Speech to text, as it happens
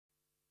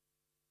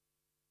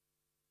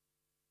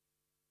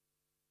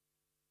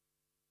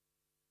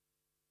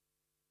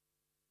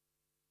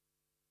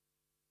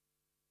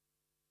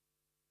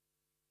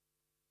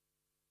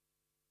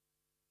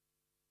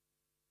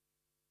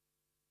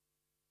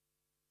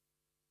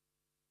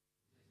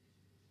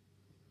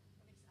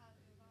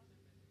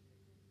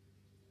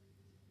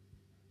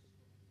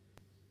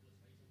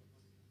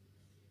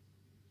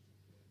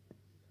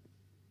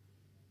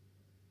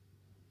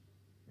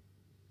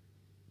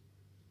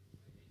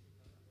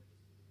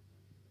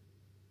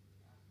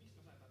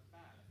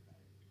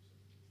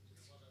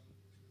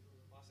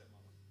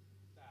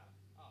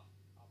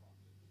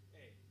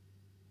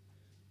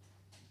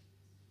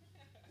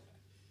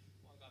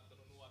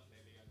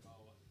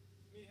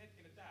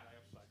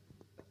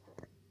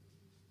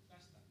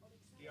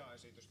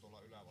esitys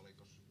tuolla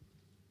ylävalikossa.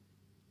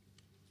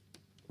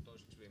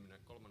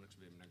 Kolmanneksi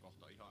viimeinen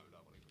kohta ihan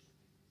ylävalikossa.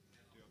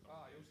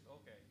 Just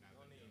okei.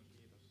 No niin,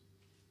 kiitos.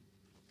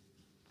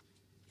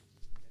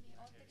 Niin,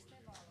 ootteko te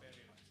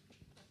valmiita?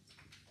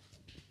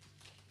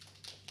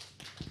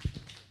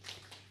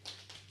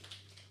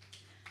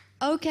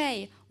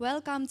 Okay,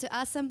 welcome to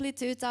Assembly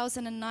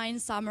 2009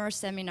 Summer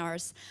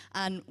Seminars.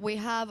 And we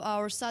have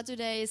our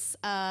Saturday's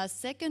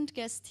second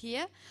guest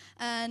here,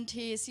 and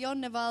he is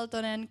Jonne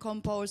Valtonen,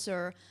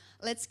 composer.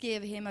 Let's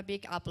give him a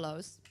big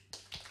applause.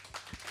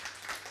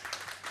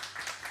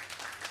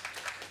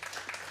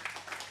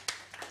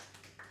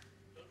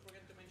 Don't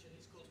forget to mention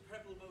he's called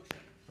Purple Motion.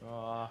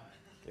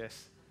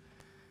 Yes.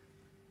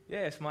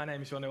 Yes, my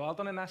name is Jonne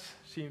Valtonen, as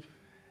she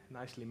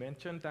nicely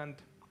mentioned, and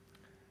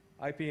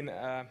I've been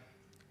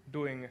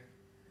doing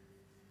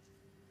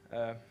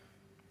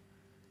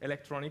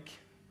electronic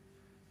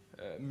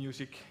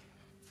music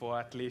for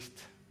at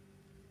least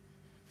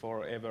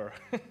forever.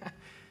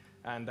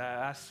 And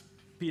as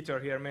Peter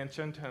here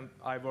mentioned,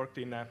 I worked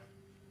in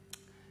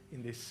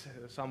this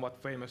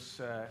somewhat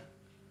famous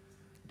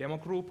demo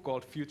group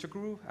called Future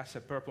Crew as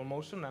a Purple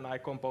Motion, and I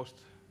composed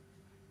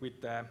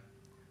with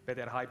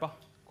Peter Haipa,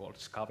 called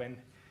Skaven,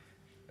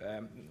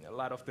 a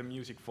lot of the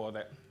music for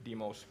the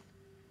demos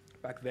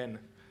back then.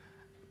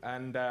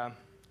 And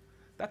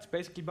that's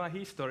basically my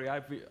history.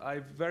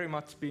 I've very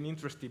much been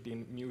interested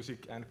in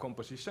music and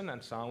composition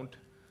and sound.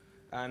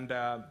 And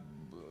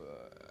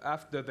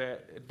after the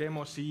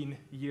demo scene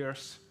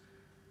years,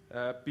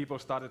 people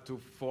started to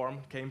form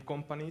game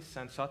companies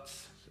and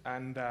such.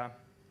 And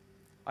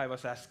I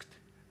was asked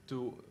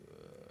to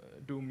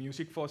do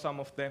music for some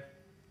of the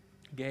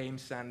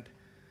games. And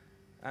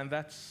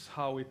that's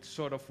how it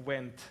sort of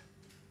went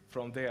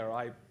from there.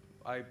 I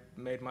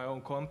made my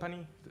own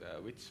company,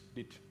 which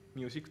did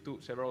music to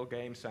several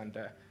games, and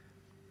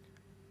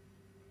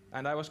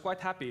I was quite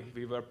happy.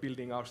 We were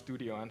building our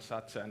studio and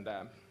such, and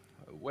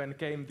when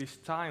came this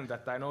time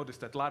that I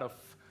noticed that a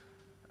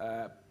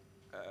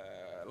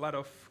lot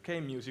of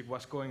game music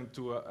was going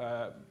to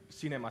a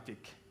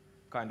cinematic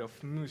kind of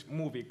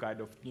movie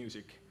kind of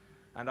music,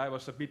 and I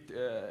was a bit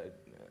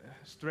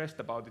stressed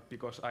about it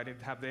because I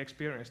didn't have the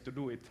experience to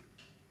do it,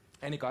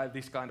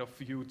 this kind of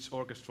huge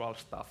orchestral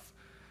stuff.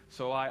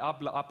 So I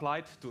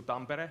applied to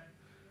Tampere,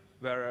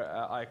 where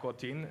I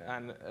got in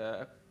and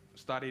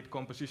studied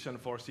composition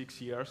for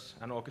 6 years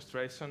and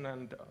orchestration,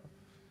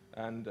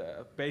 and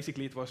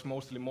basically it was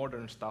mostly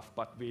modern stuff,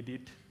 but we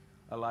did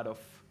a lot of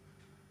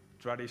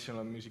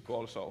traditional music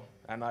also.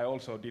 And I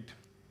also did,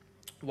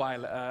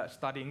 while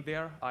studying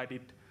there, I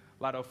did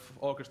a lot of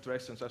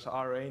orchestrations as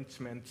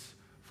arrangements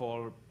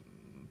for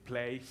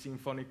play,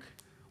 Symphonic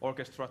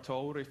Orchestra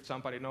tour, if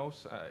somebody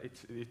knows.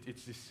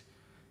 It's this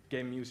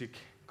game music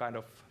kind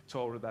of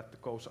tour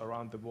that goes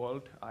around the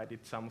world. I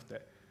did some of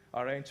the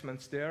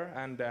arrangements there,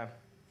 and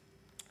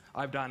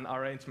I've done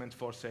arrangements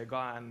for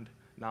Sega and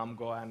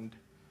Namco and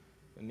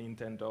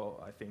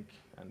Nintendo, I think,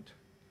 and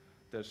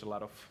there's a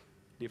lot of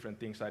different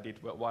things I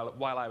did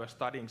while I was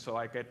studying. So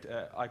I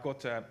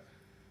got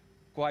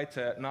quite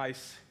a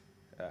nice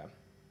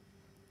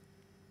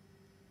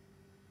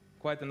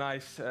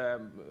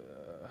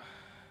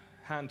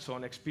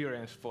hands-on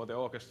experience for the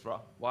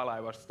orchestra while I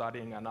was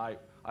studying, and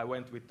I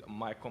went with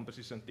my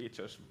composition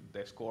teachers,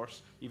 their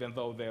scores, even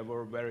though they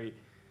were very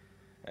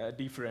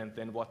different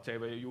than what they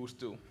were used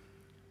to.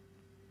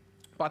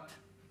 But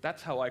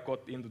that's how I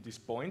got into this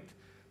point,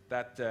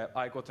 that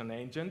I got an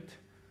agent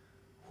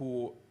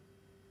who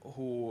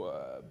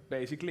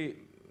basically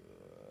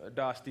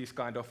does these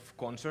kind of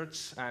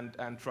concerts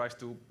and tries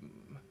to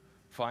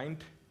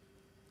find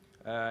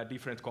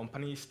different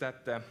companies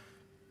that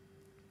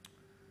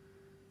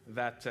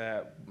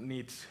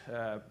needs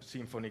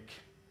symphonic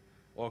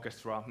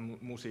orchestra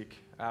music,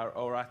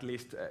 or at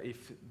least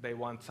if they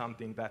want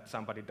something that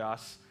somebody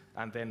does,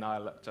 and then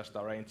I'll just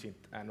arrange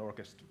it and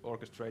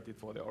orchestrate it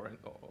for the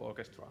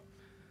orchestra.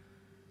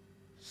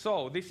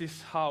 So this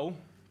is how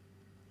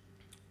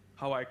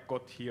I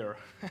got here,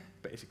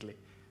 basically,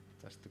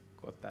 just to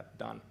got that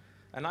done.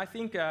 And I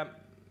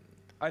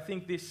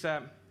think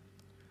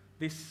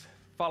this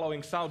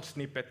following sound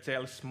snippet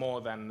tells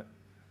more than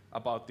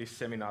about this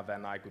seminar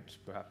than I could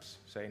perhaps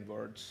say in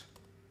words.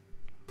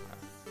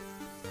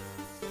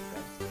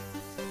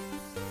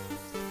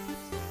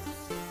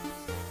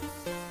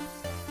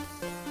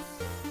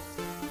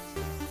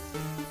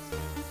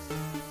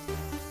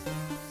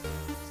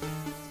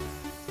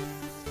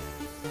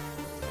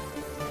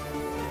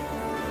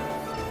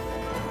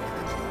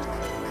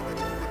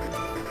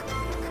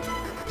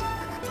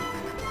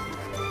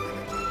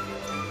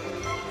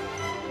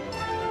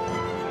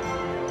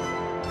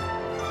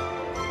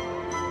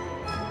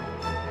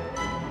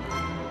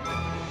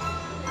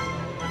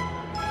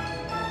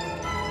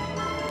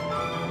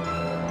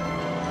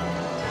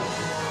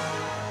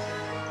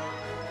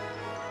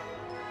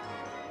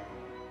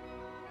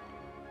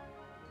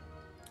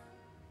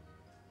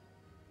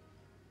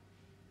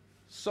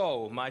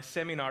 So my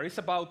seminar is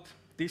about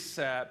this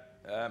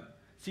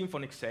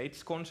Symphonic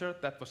Shades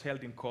concert that was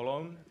held in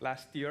Cologne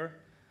last year,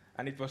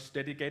 and it was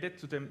dedicated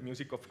to the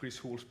music of Chris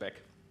Hulsbeck.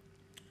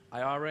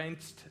 I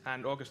arranged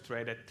and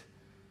orchestrated.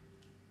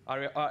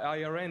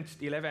 I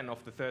arranged 11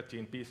 of the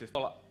 13 pieces.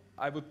 Well,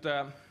 I would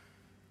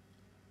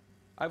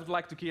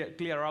like to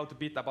clear out a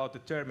bit about the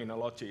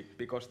terminology,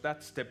 because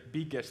that's the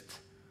biggest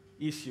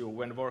issue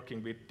when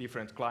working with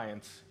different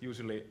clients.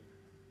 Usually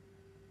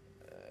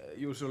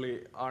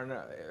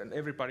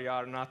everybody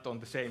are not on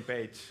the same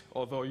page.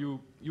 Although you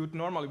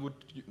normally would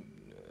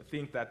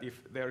think that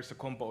if there is a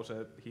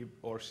composer, he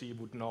or she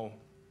would know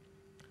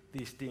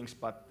these things,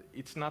 but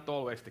it's not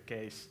always the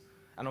case.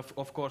 And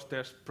of course,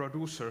 there's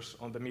producers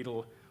on the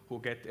middle who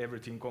get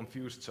everything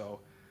confused.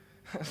 So,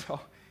 so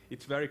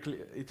it's very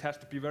it has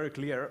to be very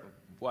clear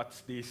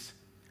what's these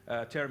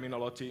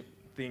terminology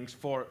things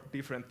for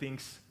different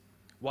things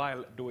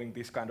while doing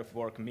this kind of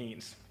work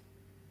means.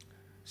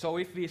 So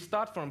if we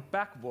start from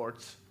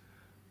backwards,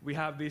 we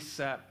have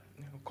this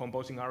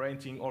composing,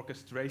 arranging,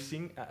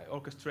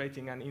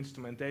 orchestrating and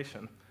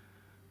instrumentation.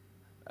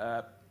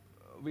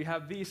 We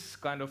have these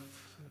kind of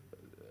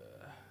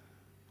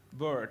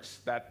words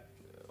that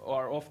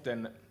are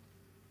often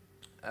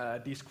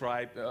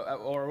described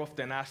or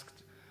often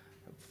asked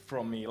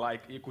from me,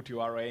 like could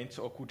you arrange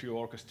or could you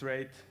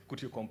orchestrate,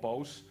 could you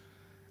compose?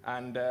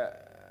 And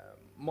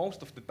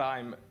most of the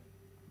time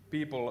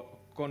people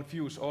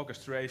confuse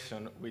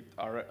orchestration with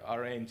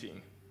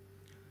arranging.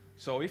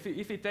 So if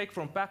you take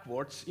from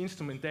backwards,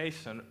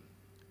 instrumentation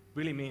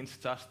really means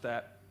just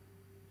a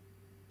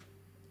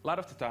lot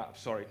of the time.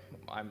 Sorry,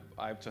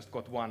 I've just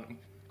got one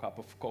cup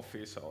of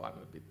coffee, so I'm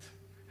a bit.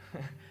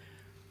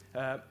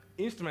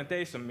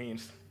 Instrumentation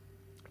means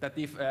that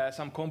if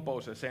some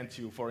composer sends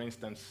you, for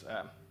instance,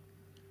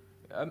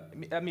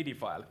 a MIDI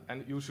file,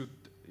 and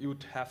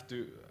you'd have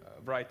to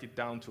write it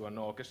down to an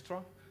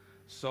orchestra.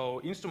 So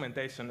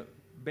instrumentation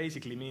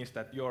basically means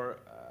that you're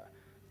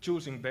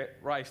choosing the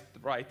right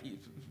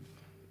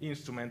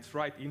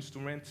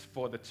instruments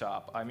for the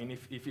job. I mean,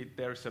 if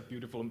there's a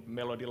beautiful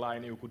melody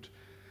line, you could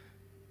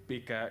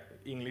pick an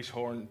English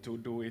horn to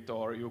do it,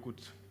 or you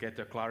could get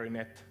a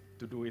clarinet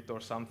to do it or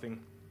something.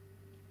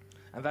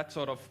 And that's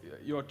sort of,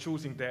 you're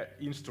choosing the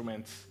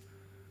instruments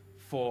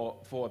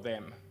for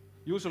them.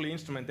 Usually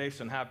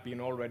instrumentation have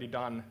been already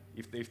done.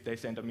 If they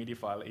send a MIDI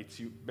file,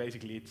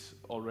 basically it's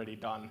already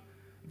done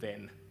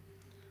then.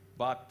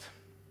 But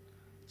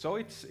so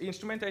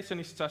instrumentation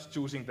is just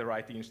choosing the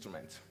right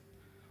instruments.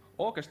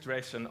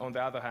 Orchestration, on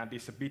the other hand,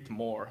 is a bit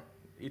more.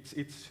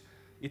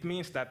 It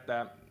means that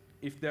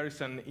if there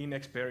is an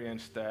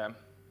inexperienced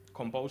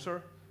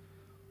composer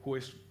who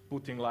is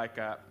putting like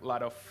a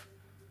lot of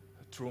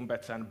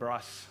trumpets and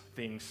brass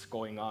things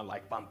going on,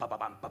 like bam, ba, ba,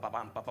 bam, ba, ba,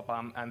 bam, ba, ba,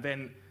 bam, and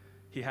then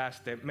he has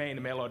the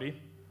main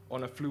melody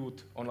on a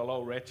flute on a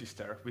low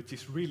register, which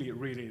is really,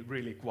 really,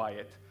 really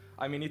quiet.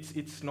 I mean,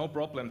 it's no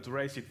problem to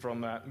raise it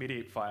from a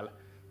MIDI file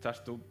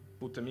just to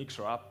put the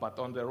mixer up, but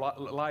on the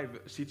live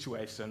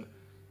situation,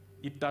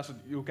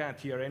 you can't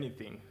hear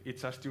anything.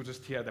 It's just, you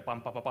just hear the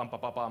bam, ba, ba, bam, ba,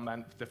 ba, bam,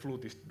 and the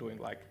flute is doing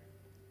like.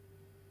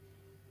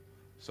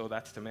 So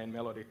that's the main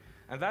melody.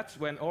 And that's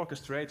when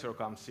orchestrator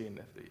comes in.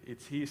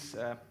 It's his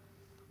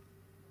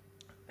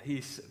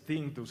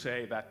thing to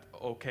say that,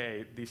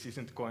 okay, this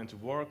isn't going to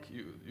work,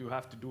 you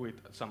have to do it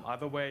some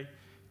other way.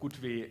 Could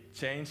we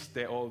change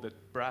all the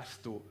brass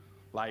to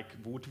like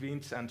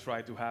woodwinds and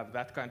try to have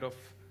that kind of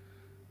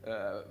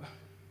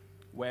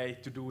way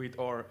to do it,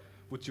 or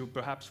would you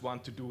perhaps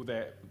want to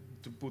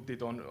put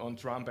it on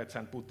trumpets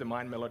and put the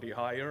main melody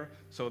higher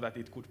so that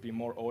it could be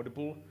more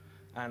audible?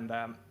 And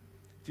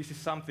this is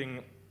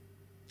something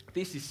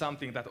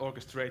that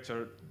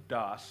orchestrator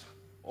does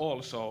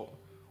also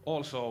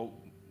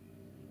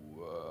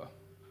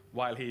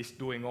while he's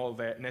doing all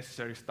the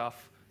necessary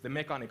stuff, the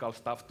mechanical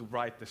stuff to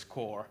write the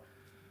score.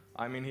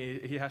 I mean,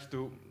 he has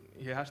to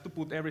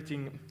put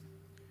everything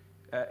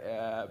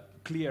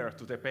clear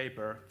to the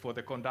paper for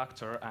the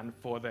conductor and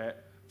for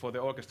the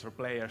orchestra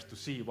players to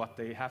see what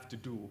they have to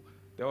do.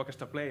 The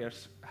orchestra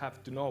players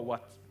have to know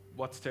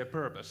what's their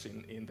purpose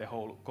in the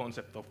whole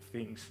concept of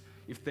things.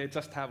 If they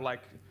just have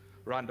like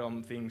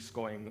random things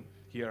going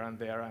here and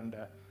there and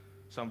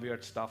some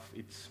weird stuff,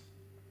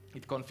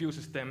 it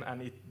confuses them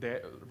and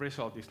the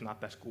result is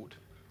not as good.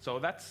 So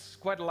that's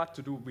quite a lot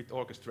to do with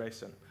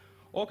orchestration.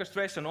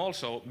 Orchestration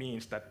also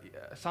means that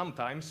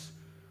sometimes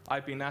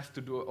I've been asked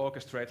to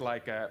orchestrate,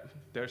 like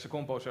there's a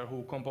composer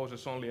who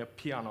composes only a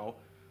piano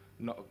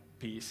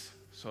piece,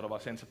 sort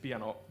of sends a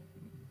piano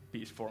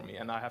piece for me,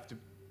 and I have to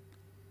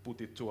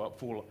put it to a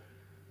full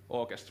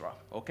orchestra.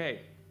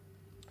 Okay,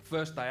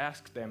 first I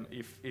ask them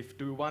if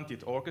do you want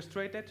it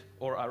orchestrated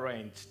or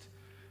arranged.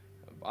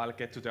 I'll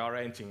get to the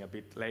arranging a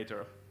bit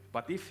later.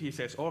 But if he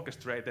says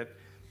orchestrated,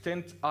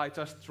 then I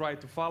just try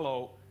to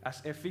follow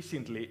as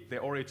efficiently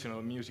the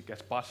original music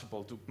as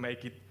possible to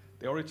make it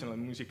the original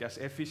music as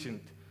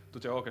efficient to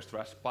the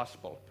orchestra as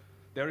possible.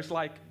 There is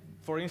like,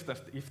 for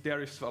instance, if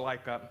there is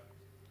like a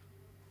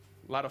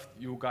lot of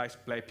you guys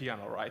play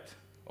piano, right?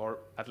 Or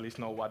at least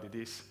know what it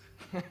is.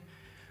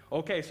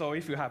 Okay, so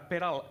if you have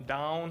pedal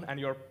down and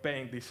you're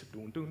playing this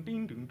dun dun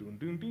dun dun dun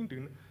dun dun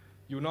dun,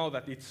 you know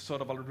that it's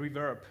sort of a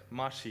reverb,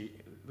 mushy.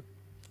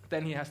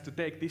 Then he has to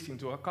take this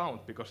into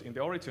account, because in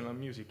the original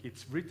music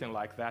it's written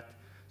like that,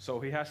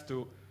 so he has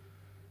to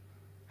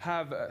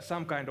have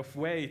some kind of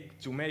way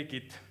to make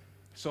it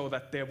so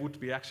that there would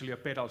be actually a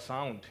pedal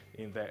sound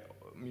in the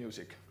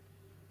music.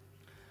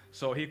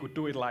 So he could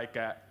do it like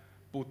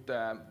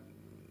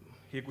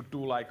he could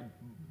do like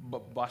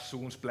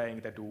bassoons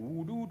playing the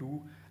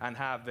do-do-do and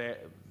have the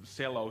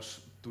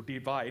cellos to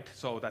divide,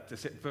 so that the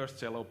first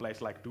cello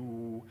plays like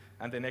do,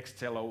 and the next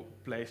cello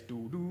plays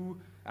do-do,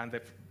 and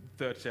the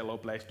third cello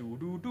plays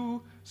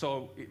do-do-do.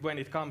 So when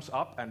it comes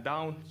up and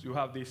down, you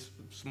have these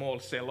small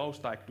cellos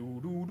like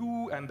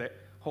do-do-do, and the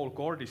whole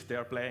chord is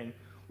there playing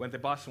when the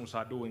bassoons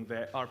are doing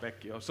the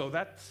arpeggio. So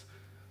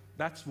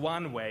that's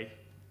one way,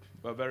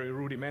 a very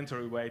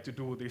rudimentary way to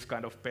do this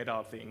kind of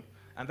pedal thing.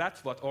 And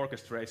that's what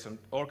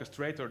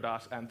orchestrator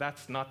does, and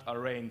that's not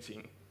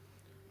arranging.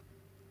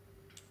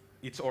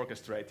 It's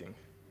orchestrating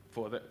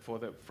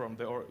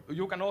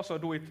you can also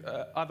do it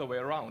other way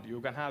around.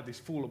 You can have this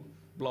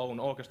full-blown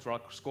orchestral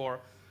score,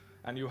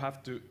 and you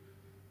have to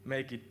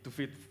make it to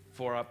fit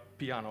for a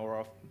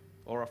piano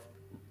or a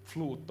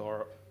flute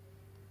or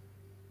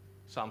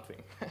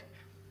something.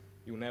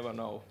 You never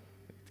know.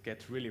 It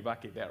gets really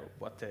wacky there,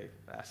 what they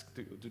ask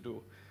you to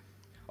do.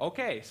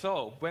 Okay,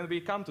 so when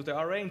we come to the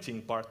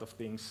arranging part of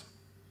things,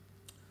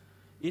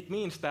 it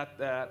means that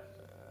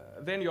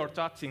then you're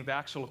touching the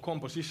actual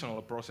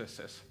compositional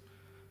processes.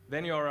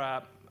 Then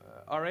your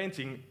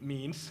arranging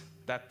means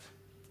that,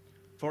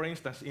 for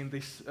instance, in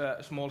this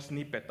small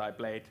snippet I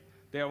played,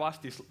 there was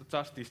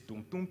just this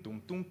tum tum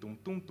tum tum tum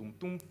tum tum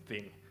tum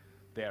thing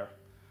there.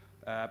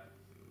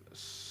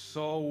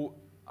 So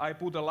I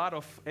put a lot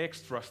of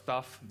extra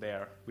stuff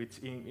there, which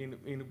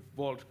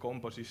involved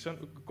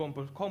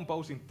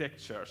composing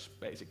textures,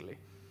 basically.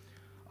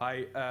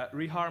 I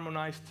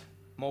reharmonized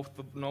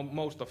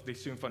most of the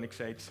Symphonic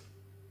Shades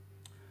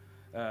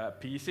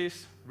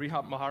pieces.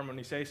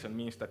 Reharmonization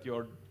means that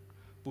you're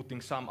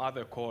putting some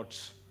other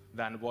chords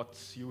than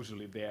what's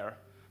usually there,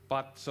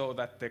 but so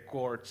that the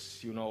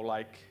chords, you know,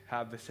 like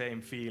have the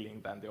same feeling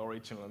than the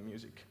original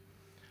music.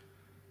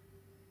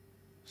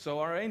 So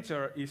our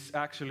arranger is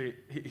actually,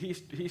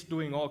 he's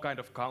doing all kind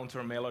of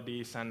counter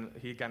melodies, and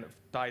he can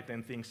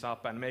tighten things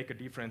up and make a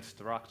different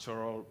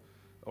structure,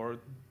 or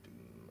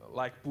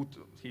like put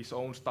his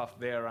own stuff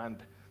there,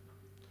 and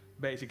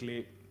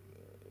basically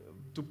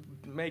to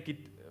make it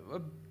a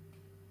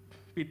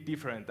bit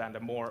different and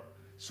more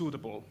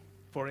suitable,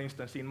 for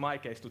instance, in my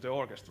case, to the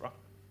orchestra.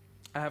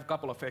 I have a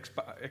couple of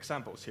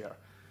examples here.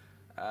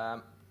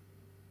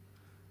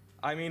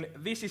 I mean,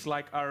 this is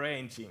like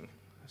arranging.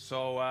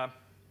 So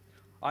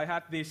I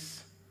had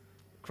this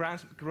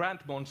Grand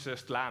Monsieur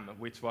Slam,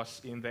 which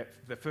was in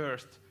the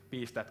first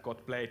piece that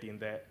got played in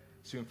the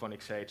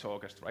Symphonic Shades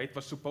Orchestra. It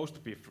was supposed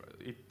to be,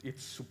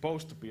 it's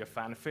supposed to be a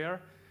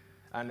fanfare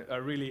and a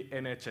really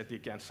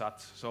energetic and such,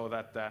 so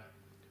that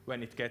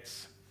when it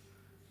gets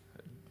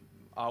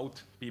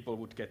out, people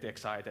would get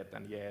excited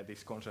and yeah,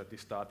 this concert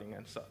is starting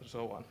and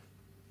so on.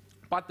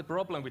 But the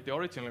problem with the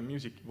original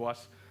music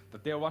was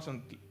that there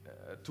wasn't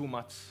too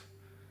much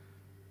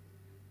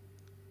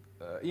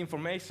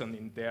information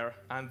in there,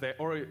 and the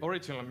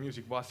original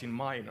music was in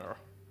minor.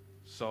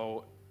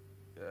 So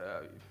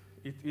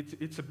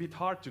it's a bit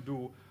hard to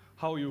do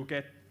how you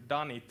get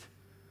done it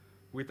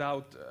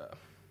without,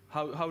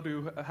 how do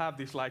you have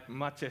this like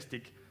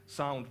majestic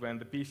sound when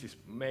the piece is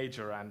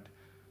major. And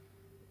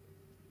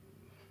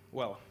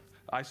well,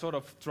 I sort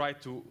of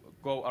tried to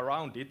go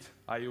around it.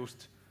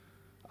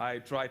 I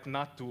tried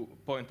not to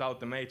point out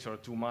the major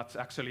too much,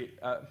 actually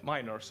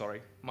minor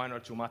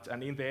too much,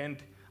 and in the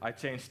end I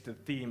changed the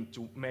theme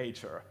to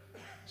major,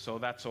 so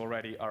that's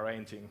already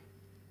arranging.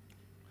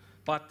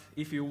 But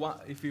if you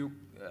want,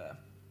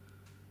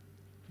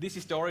 this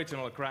is the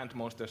original Grand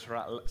Monster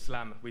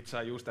Slam, which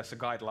I used as a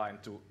guideline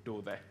to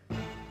do the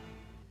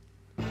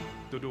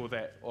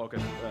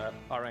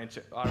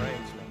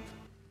arrangement.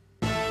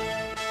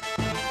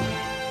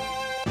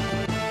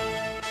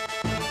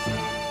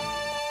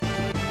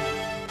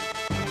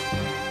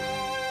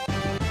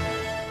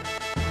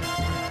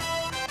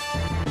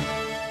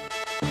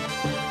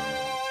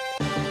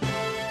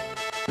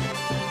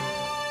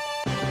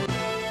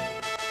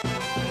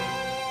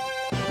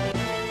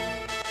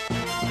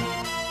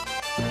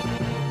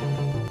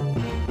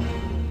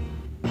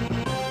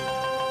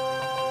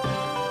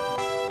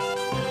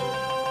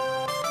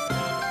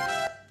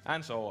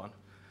 And so on.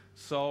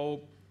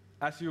 So,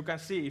 as you can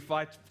see, if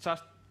I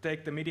just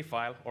take the MIDI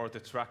file, or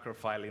the tracker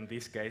file in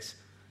this case,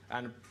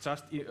 and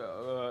just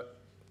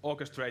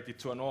orchestrate it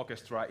to an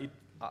orchestra,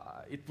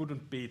 it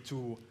wouldn't be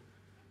too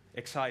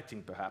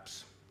exciting,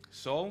 perhaps.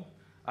 So,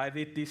 I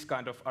did this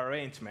kind of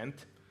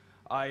arrangement.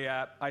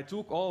 I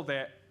took all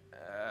the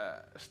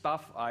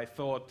stuff I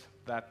thought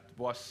that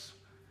was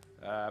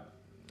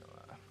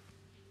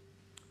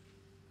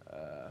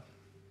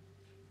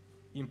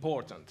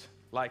important,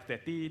 like the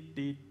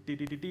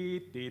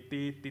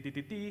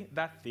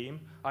that theme.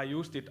 I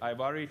used it, I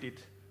varied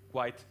it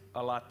quite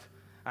a lot.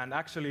 And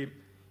actually,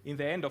 in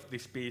the end of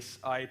this piece,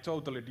 I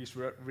totally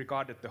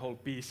disregarded the whole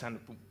piece and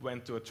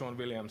went to a John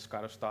Williams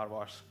kind of Star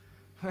Wars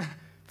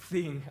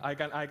thing. I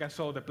can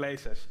show the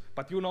places,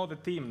 but you know the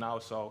theme now,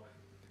 so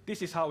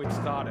this is how it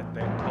started,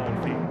 the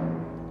whole thing.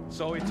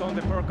 So it's on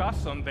the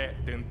percussion,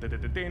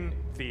 the din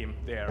theme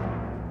there.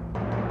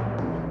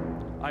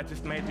 I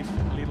just made this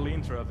little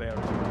intro there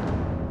too.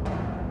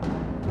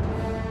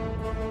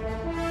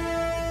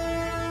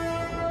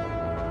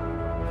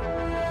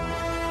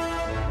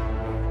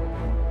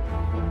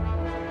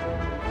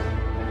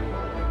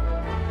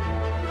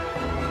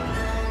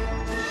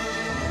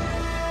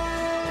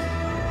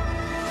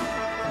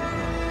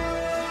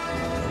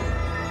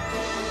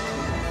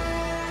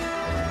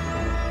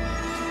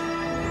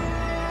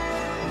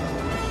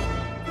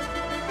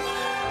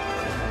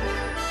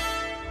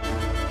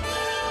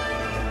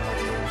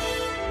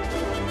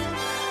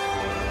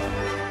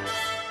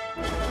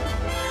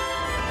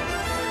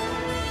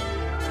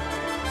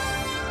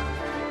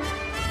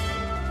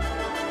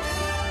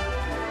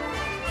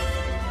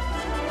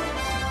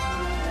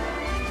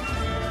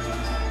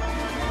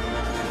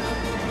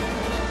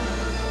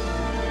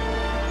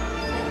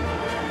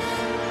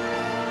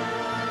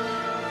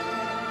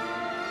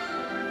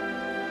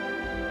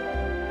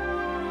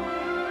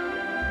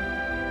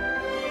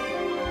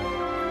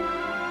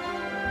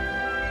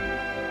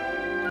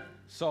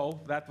 So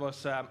that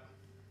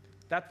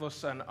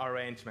was an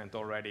arrangement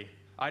already.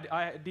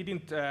 I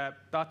didn't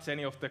touch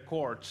any of the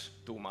chords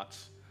too much.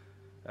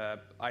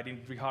 I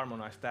didn't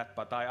reharmonize that,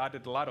 but I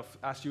added a lot of,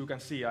 as you can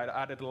see, I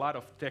added a lot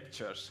of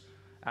textures.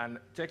 And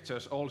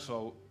textures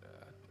also,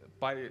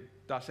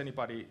 does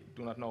anybody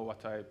do not know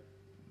what I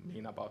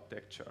mean about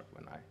texture?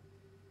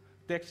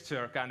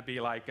 Texture can be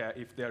like,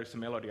 if there is a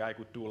melody, I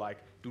could do like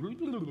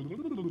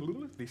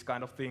this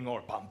kind of thing,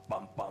 or pam,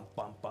 pam, pam,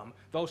 pam, pam.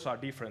 Those are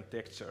different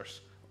textures.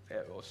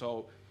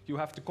 So you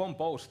have to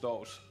compose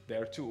those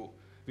there too,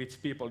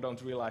 which people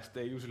don't realize.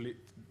 They usually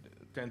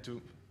tend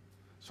to,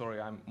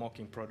 sorry, I'm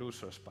mocking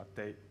producers, but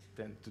they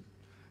tend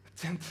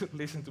to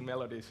listen to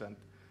melodies and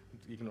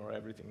ignore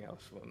everything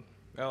else.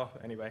 Well,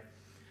 anyway.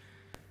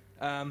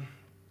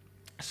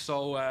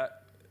 So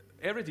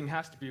everything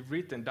has to be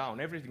written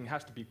down, everything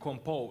has to be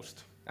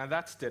composed, and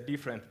that's the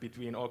difference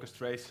between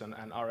orchestration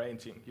and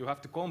arranging. You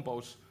have to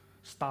compose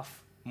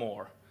stuff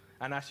more.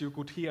 And as you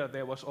could hear,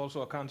 there was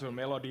also a counter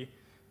melody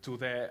to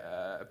the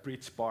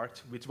bridge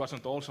part, which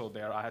wasn't also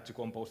there. I had to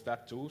compose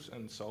that too,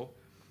 and so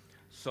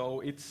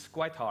it's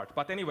quite hard.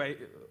 But anyway,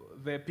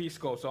 the piece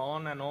goes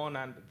on, and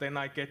then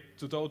I get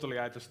to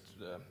I just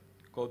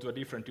go to a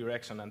different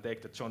direction and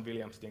take the John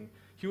Williams thing.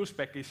 Hugh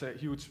Speck is a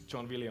huge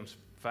John Williams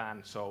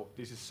fan, so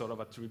this is sort of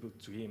a tribute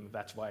to him.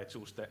 That's why I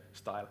chose the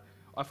style.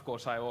 Of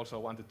course, I also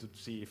wanted to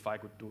see if I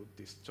could do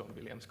this John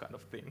Williams kind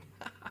of thing.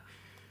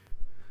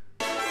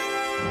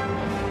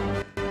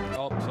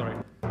 Oh, sorry.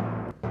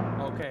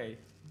 Okay.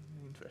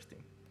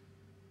 Interesting.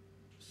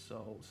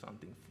 So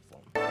something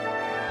from.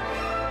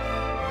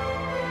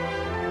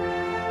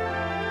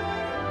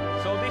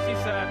 So this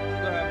is a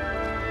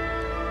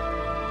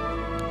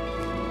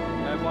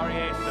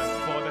variation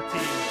for the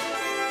team.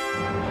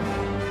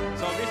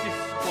 So this is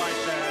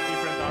quite a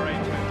different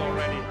arrangement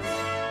already.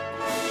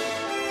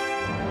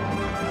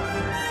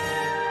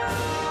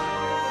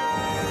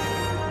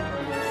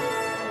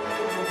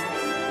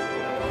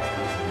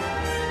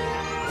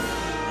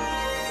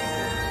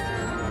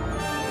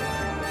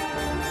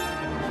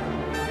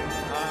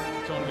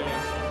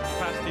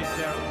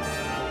 There.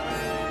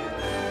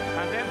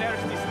 And then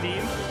there's this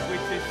theme,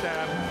 which is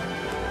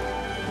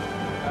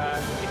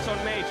it's on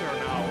major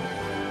now,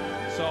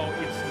 so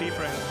it's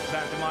different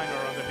than the minor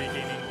on the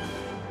beginning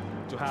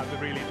to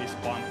have really this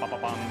bum pa pa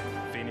bum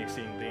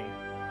finishing thing.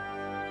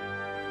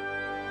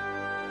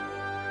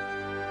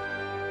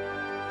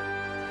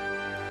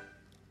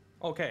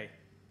 Okay,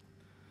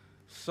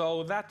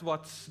 so that's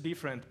what's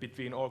different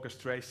between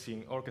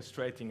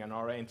orchestrating and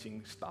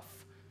arranging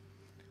stuff.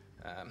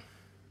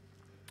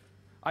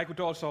 I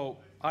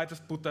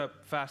just put a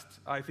fast,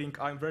 I think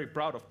I'm very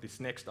proud of this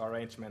next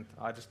arrangement.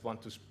 I just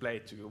want to play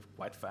it to you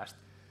quite fast.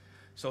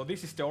 So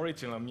this is the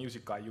original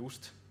music I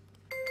used.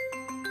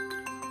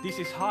 This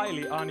is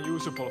highly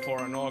unusable for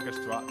an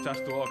orchestra,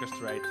 just to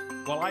orchestrate.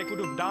 Well, I could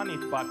have done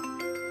it, but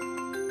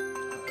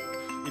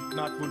it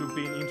not would have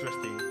been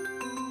interesting.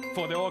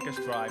 For the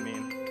orchestra, I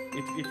mean.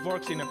 It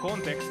works in a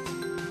context,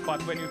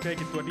 but when you take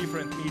it to a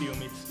different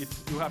medium,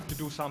 you have to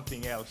do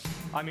something else.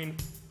 I mean,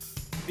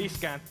 this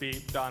can't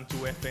be done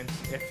too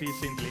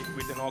efficiently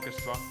with an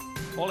orchestra.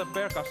 All the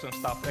percussion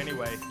stuff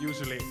anyway,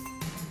 usually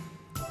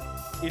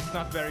it's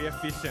not very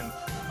efficient.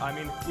 I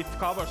mean, it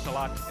covers a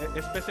lot,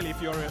 especially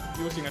if you're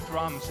using a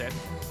drum set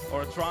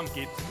or a drum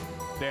kit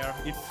there,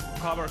 it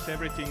covers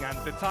everything and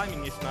the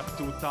timing is not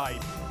too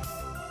tight.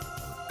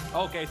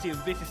 Okay, see,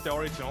 this is the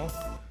original.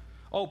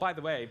 Oh, by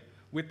the way,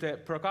 with the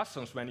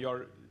percussions, when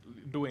you're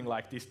doing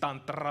like these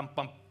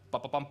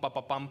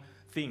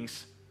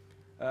things,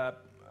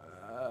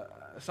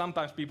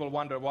 sometimes people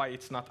wonder why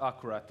it's not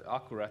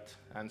accurate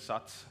and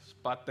such.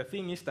 But the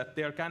thing is that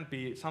there can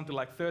be something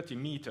like 30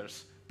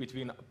 meters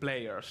between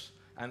players.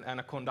 and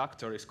a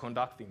conductor is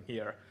conducting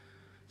here.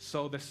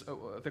 So this,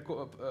 the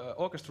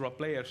orchestral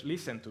players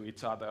listen to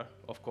each other,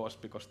 of course,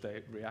 because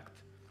they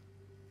react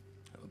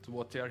to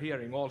what they are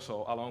hearing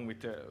also along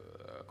with the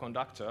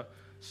conductor.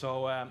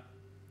 So,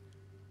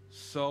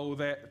 so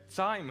the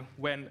time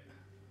when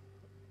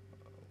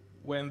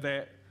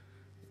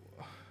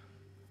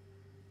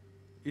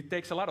it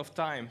takes a lot of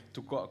time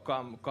to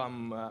come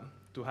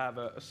to have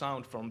a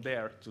sound from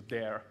there to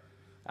there,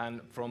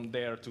 and from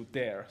there to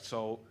there.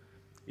 So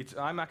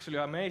I'm actually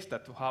amazed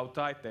at how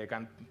tight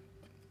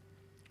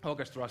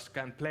orchestras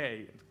can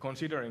play,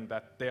 considering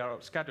that they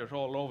are scattered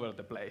all over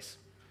the place.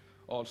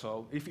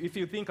 Also, if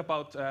you think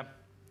about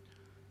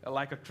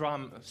like a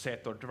drum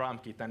set or drum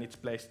kit and it's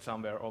placed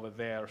somewhere over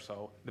there,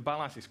 so the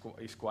balance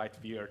is quite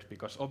weird,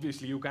 because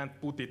obviously you can't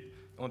put it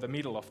on the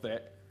middle of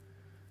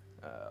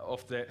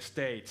the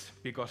stage,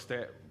 because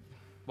the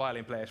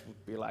violin players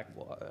would be like,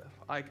 well,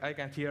 I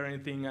can't hear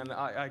anything, and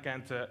I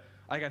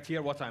can't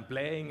hear what I'm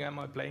playing. Am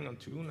I playing on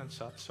tune and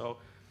such?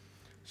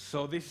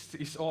 So this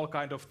is all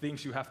kind of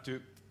things you have to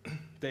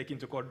take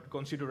into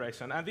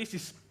consideration, and this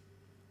is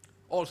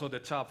also the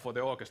job for the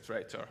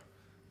orchestrator,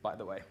 by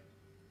the way.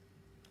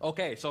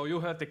 Okay, so you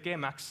heard the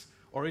Kemax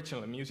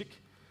original music,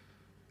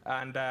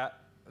 and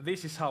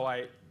this is how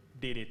I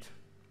did it.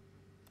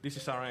 This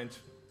is arranged.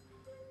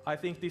 I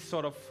think this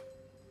sort of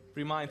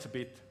reminds a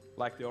bit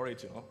like the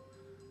original.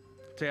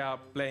 They are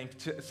playing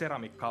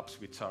ceramic cups,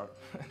 which are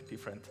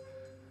different,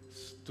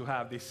 to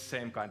have this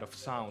same kind of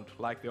sound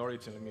like the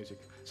original music.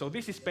 So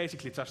this is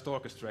basically just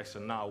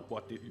orchestration now,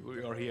 what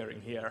you're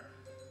hearing here.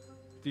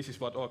 This is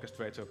what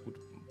orchestrator could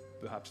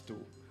perhaps do.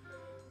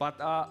 But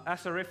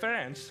as a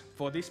reference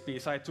for this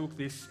piece, I took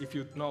this, if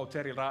you know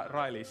Terry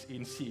Riley's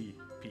In C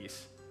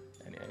piece.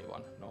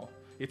 Anyone? No.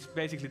 It's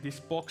basically this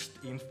boxed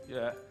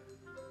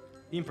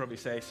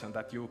improvisation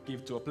that you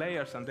give to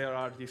players, and there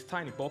are these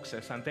tiny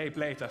boxes, and they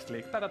play just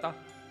like ta-da-da,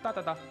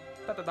 ta-da-da,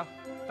 ta-da-da,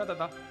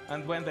 ta-da-da,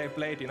 and when they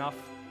played enough,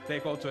 they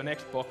go to the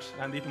next box,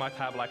 and it might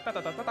have like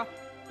ta-da-da-da-da,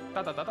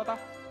 ta-da-da-da-da,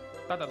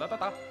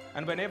 ta-da-da-da-da,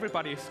 and when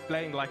everybody is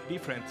playing like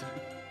different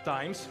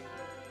times,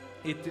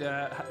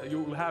 you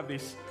will have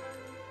this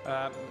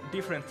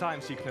different time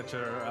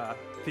signature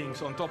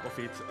things on top of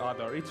each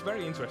other. It's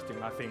very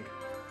interesting, I think.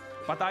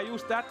 But I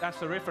used that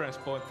as a reference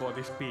point for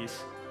this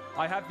piece.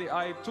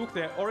 I took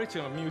the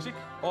original music,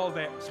 all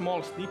the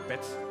small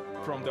snippets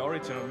from the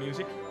original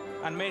music,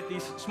 and made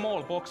these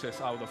small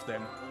boxes out of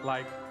them,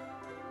 like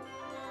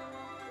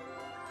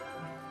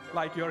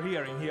you're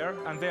hearing here.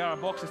 And there are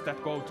boxes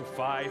that go to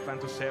 5 and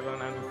to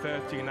 7 and to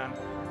 13, and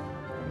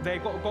they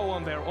go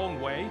on their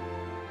own way.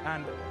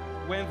 And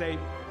when they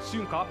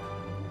sync up,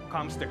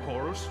 comes the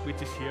chorus,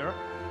 which is here.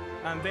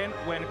 And then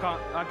when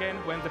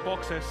the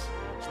boxes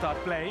start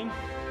playing,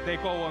 they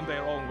go on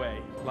their own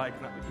way, like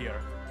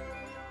here.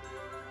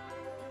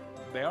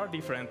 They are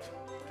different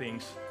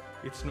things.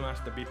 It's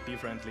nuanced a bit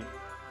differently.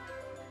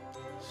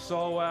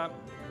 So,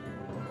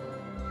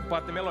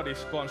 but the melody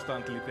is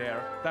constantly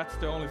there. That's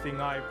the only thing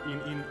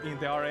in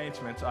the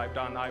arrangements I've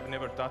done. I've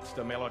never touched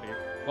the melody.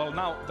 Well,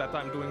 now that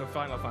I'm doing a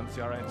Final Fantasy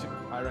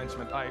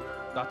arrangement, I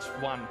touch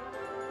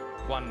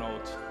one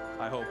note.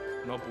 I hope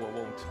Nobuo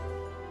won't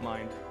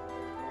mind.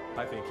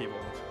 I think he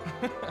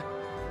won't.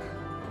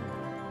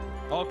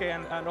 Okay,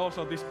 and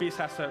also this piece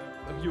has a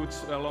huge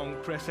long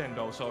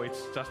crescendo, so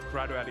it's just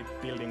gradually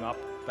building up.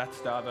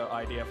 That's the other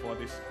idea for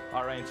this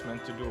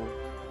arrangement to do.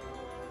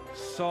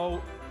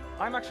 So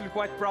I'm actually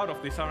quite proud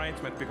of this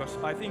arrangement, because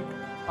I think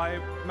I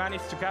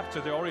managed to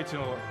capture the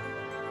original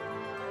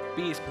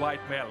piece quite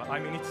well. I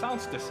mean, it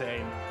sounds the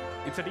same.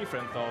 It's a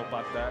different though,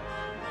 but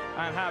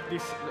and have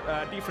these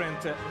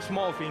different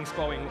small things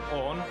going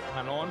on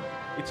and on.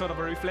 It sort of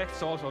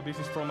reflects also, this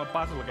is from a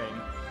puzzle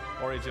game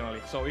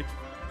originally, so it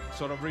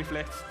sort of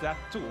reflects that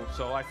too.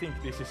 So I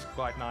think this is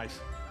quite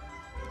nice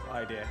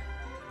idea.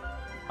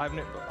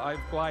 I'm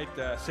quite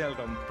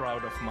seldom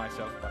proud of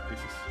myself, but this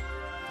is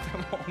the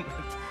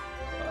moment.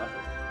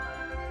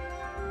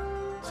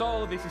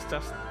 So this is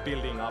just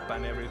building up,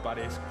 and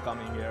everybody is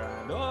coming here,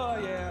 and oh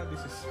yeah,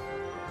 this is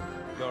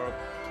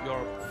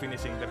you're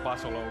finishing the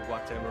puzzle or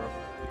whatever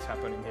it's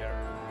happening here.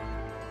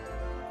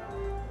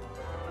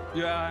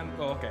 Yeah, and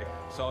okay,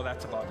 so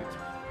that's about it.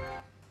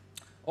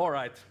 All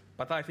right,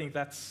 but I think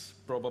that's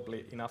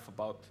probably enough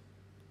about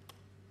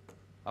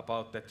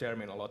the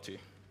terminology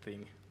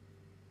thing.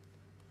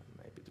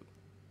 Maybe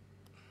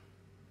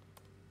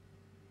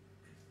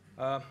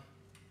do.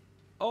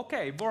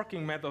 Okay,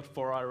 working method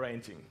for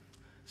arranging.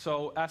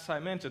 So as I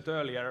mentioned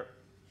earlier,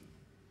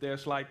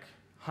 there's like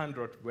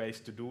 100 ways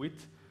to do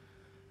it.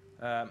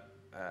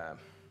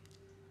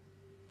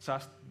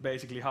 Just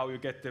basically how you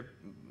get the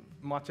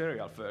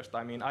material first.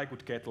 I mean, I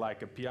could get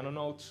like a piano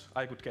notes,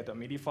 I could get a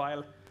MIDI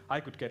file, I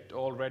could get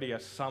already a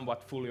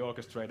somewhat fully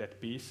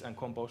orchestrated piece and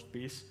composed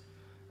piece.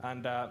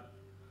 And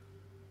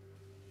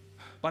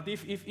but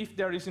if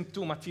there isn't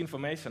too much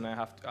information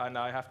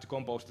I have to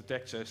compose the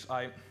textures,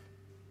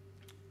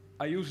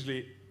 I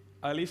usually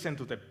listen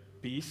to the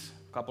piece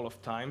a couple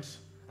of times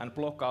and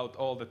block out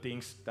all the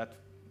things that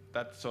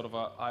that sort of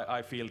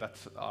I feel that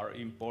are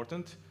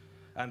important.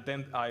 And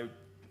then I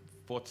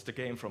watch the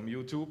game from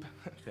YouTube.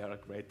 There are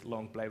great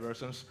long play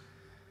versions,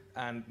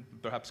 and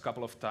perhaps a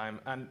couple of times.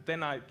 And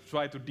then I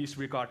try to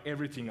disregard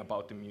everything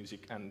about the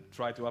music and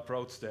try to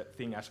approach the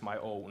thing as my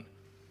own.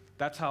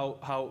 That's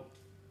how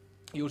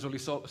usually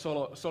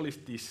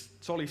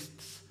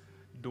solists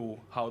do,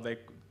 how they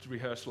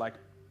rehearse like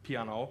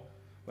piano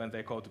when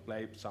they go to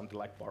play something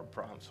like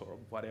Brahms or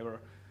whatever.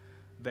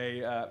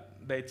 They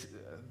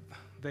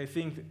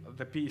think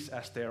the piece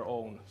as their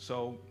own.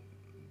 So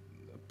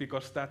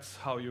because that's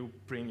how you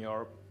bring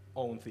your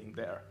own thing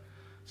there.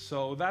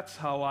 So that's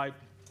how I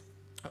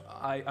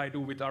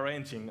do with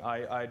arranging.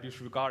 I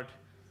disregard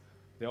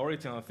the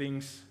original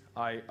things.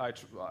 I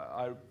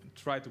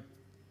try to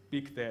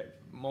pick the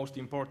most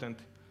important.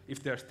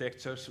 If there's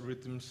textures,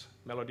 rhythms,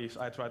 melodies,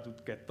 I try to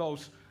get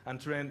those and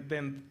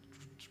then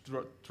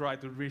try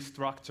to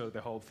restructure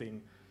the whole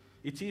thing.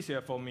 It's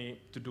easier for me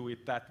to do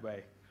it that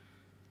way.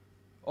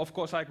 Of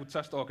course, I could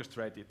just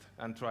orchestrate it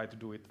and try to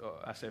do it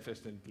as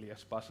efficiently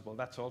as possible.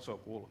 That's also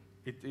cool.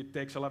 It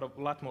takes a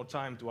lot more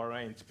time to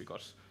arrange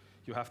because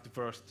you have to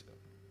first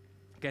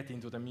get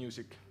into the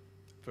music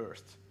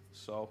first.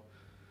 So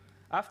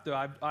after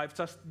I've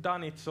just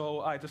done it, so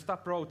I just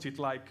approach it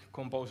like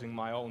composing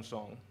my own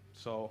song.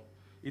 So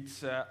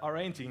it's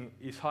arranging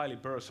is highly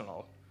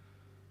personal.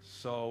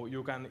 So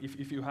you can,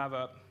 if you have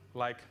a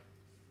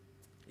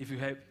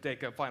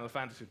take a Final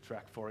Fantasy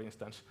track, for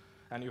instance,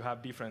 and you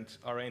have different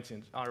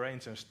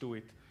arrangements to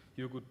it,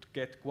 you could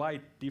get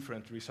quite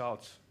different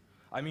results.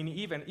 I mean,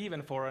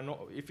 even for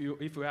if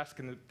you ask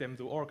them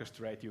to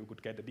orchestrate, you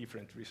could get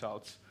different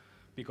results,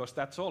 because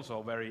that's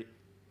also a very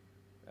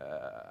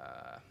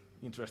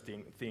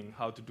interesting thing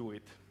how to do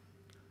it.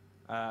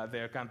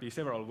 There can be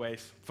several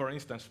ways. For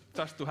instance,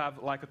 just to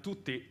have like a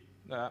tutti,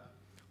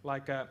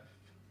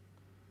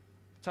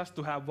 just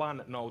to have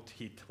one note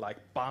hit, like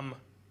bam,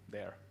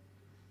 there.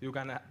 You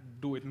can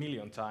do it a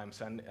million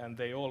times, and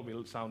they all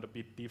will sound a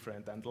bit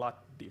different and a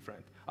lot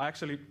different. I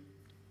actually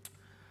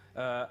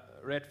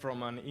read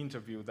from an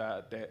interview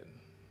that the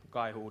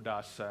guy who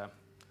does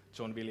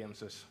John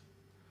Williams's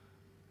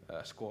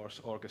scores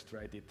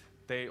orchestrated.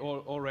 They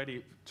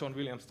already, John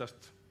Williams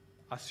just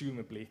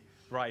assumably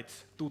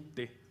writes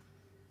tutti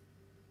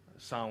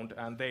sound,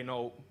 and they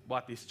know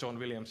what is John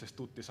Williams's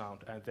tutti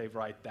sound, and they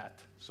write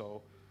that.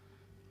 So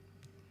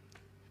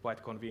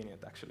quite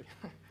convenient actually.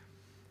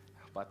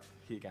 But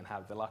he can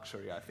have the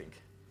luxury, I think.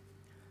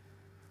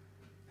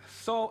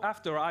 So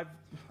after I've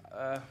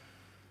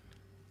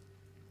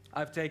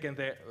taken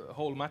the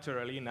whole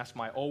material in as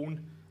my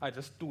own, I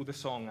just do the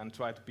song and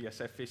try to be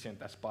as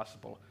efficient as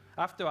possible.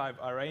 After I've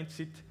arranged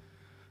it,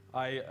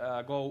 I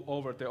go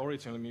over the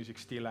original music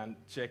still and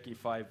check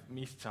if I've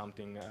missed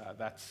something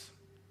that's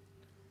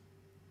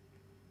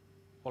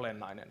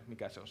olennainen.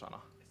 Mikä se on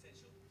sana?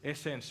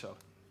 Essential.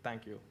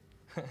 Thank you.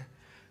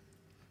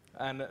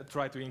 And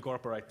try to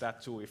incorporate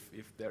that too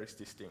if there is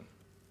this thing.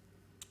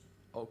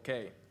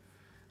 Okay.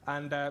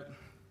 And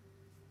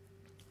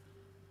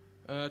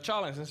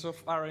challenges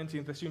of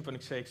arranging the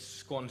Symphonic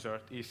Shades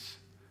concert is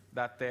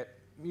that the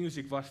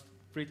music was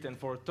written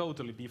for a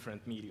totally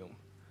different medium.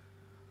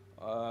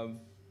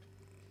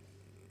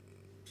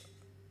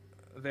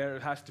 There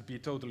has to be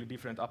totally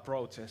different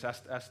approaches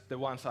as the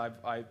ones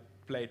I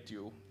played to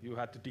you. You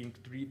had to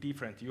think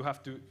different. You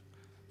have to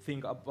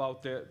think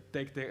about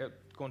take the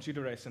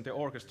consideration the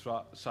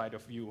orchestra side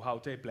of view, how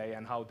they play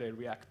and how they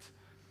react.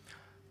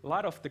 A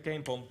lot of the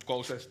game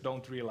composers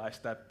don't realize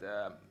that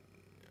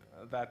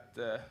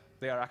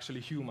they are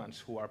actually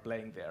humans who are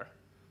playing there.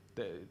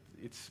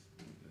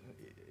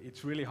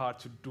 It's really hard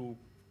to do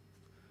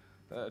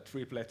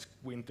triplets,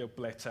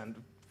 quintuplets,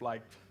 and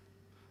like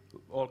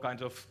all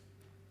kinds of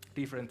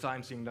different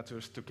time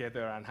signatures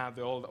together, and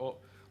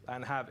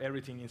have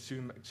everything in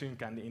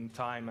sync and in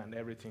time and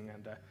everything.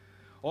 And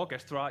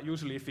orchestra,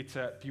 usually if it's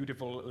a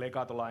beautiful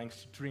legato-like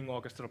string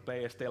orchestra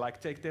players, they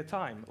like take their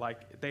time.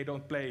 Like they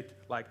don't play it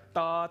like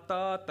da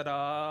da da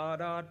da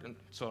da.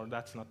 So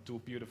that's not too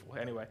beautiful.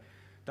 Anyway,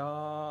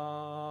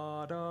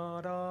 da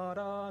da da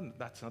da.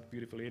 That's not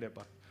beautiful either.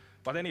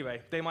 But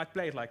anyway, they might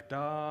play it like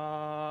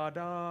da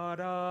da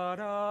da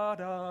da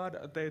da.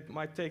 They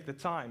might take the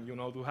time,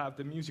 to have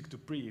the music to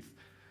breathe.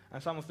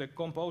 And some of the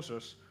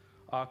composers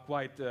are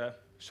quite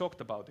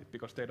shocked about it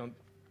because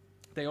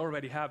they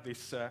already have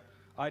this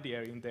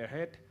idea in their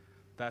head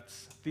that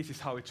this is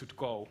how it should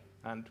go,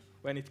 and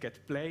when it gets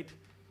played,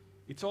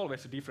 it's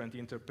always a different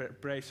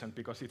interpretation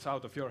because it's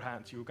out of your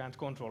hands. You can't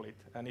control it,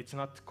 and it's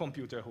not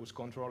computer who's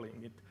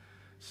controlling it.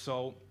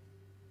 So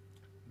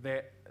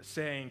the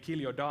saying "kill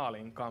your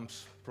darling"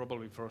 comes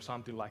probably for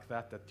something like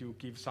that you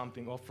give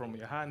something off from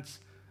your hands,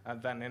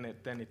 and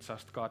then it's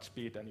just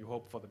Godspeed, and you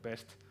hope for the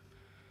best.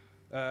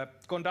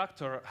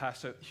 Conductor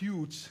has a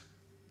huge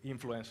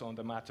influence on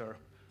the matter.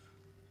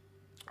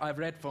 I've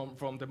read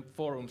from the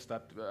forums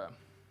that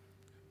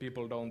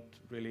people don't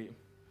really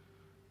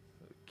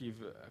give,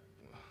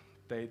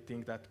 they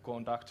think that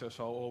conductors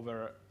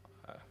are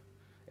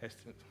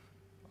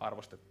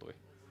arvostettuja.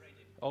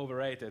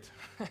 overrated.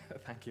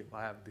 Thank you,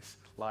 I have this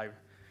live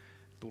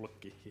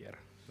tulkki here.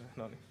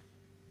 No niin.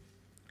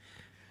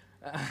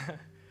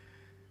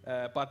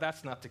 But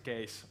that's not the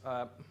case.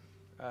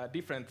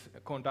 Different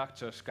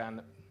conductors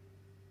can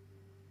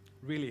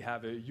really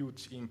have a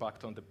huge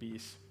impact on the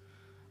piece.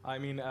 I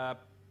mean,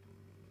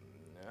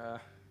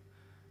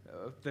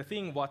 the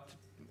thing what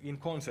in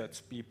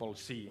concerts people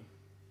see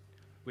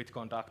with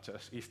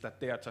conductors is that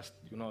they are just,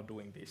 you know,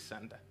 doing this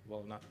and,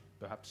 well, not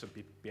perhaps a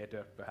bit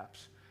better,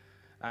 perhaps.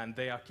 And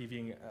they are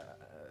giving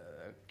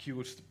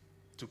cues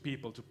to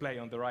people to play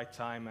on the right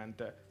time and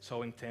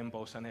showing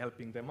tempos and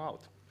helping them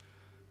out.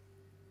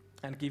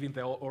 And giving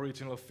the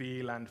original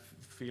feel and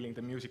feeling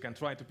the music and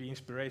trying to be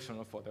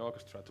inspirational for the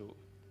orchestra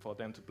for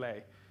them to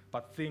play.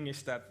 But the thing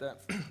is that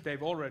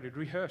they've already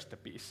rehearsed the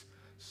piece.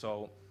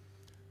 So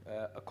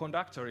a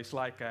conductor is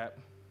like a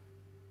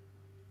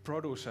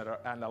producer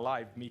and a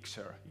live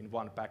mixer in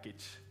one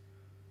package.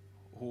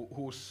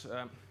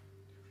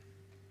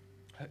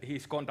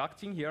 He's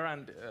conducting here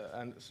and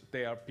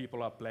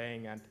people are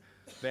playing, and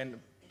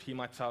then he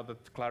might shout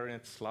that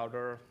clarinet's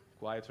louder,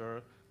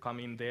 quieter, come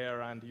in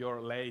there and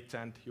you're late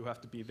and you have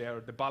to be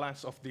there. The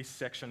balance of this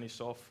section is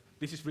off.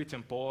 This is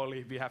written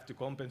poorly, we have to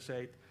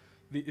compensate.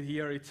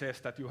 Here it says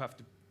that you have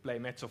to play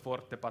mezzo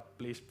forte, but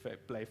please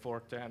play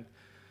forte,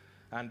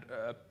 and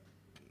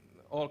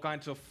all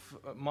kinds of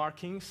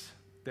markings.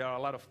 There are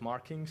a lot of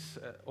markings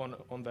on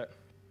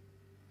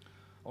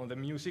the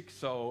music,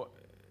 so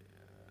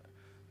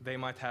they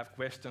might have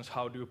questions.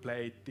 How do you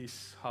play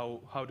this?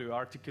 How do you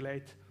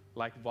articulate?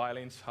 Like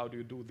violins, how do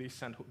you do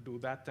this and do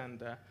that?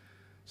 And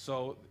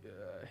so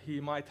he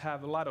might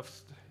have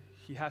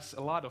he has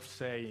a lot of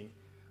saying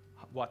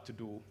what to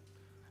do.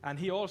 And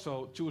he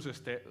also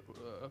chooses the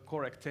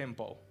correct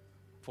tempo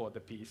for the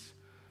piece.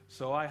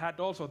 So I had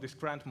also this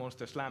Grand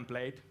Monster Slam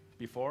played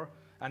before,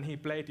 and he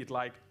played it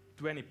like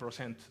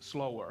 20%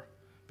 slower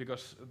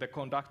because the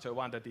conductor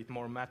wanted it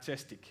more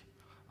majestic.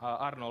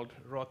 Arnold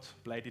Roth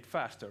played it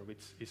faster,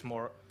 which is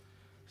more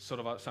sort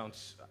of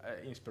sounds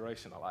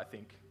inspirational, I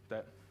think.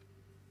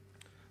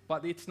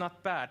 But it's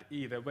not bad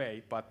either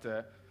way. But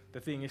the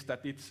thing is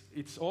that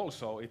it's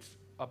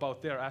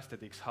about their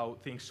aesthetics, how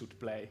things should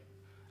play.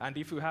 And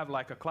if you have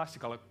like a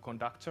classical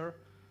conductor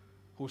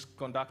who's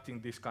conducting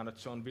this kind of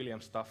John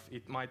Williams stuff,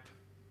 it might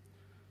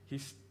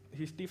he's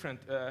different.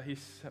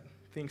 His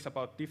thinks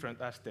about different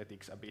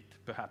aesthetics a bit,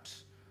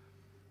 perhaps,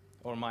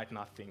 or might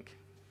not think,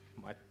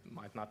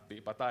 might not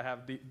be. But I have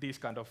these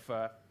kind of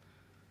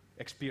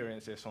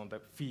experiences on the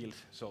field,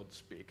 so to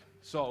speak.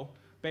 So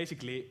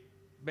basically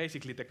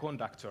the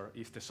conductor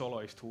is the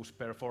soloist who's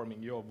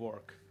performing your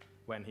work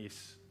when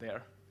he's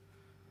there.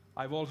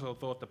 I've also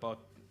thought about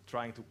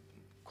trying to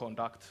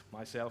conduct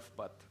myself,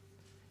 but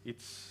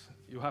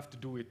you have to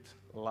do it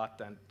a lot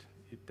and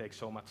it takes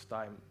so much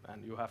time,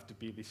 and you have to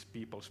be this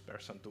people's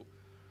person to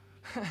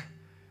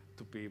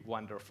to be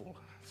wonderful,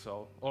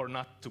 so, or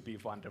not to be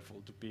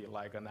wonderful, to be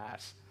like an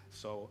ass.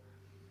 So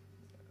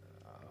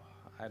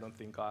I don't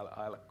think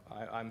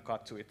I'm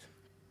cut to it.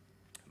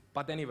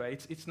 But anyway,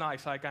 it's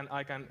nice. I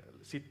can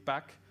sit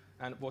back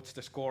and watch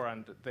the score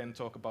and then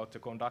talk about the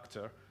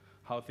conductor,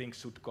 how things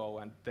should go,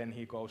 and then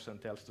he goes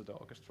and tells to the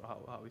orchestra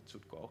how it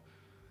should go.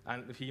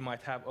 And he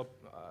might have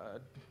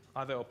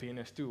other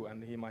opinions too,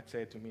 and he might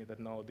say to me that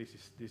no,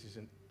 this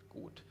isn't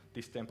good.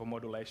 This tempo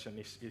modulation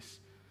is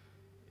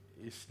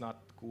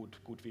not good.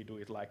 Could we do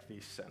it like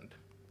this? And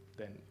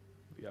then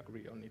we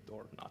agree on it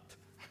or not.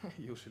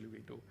 Usually we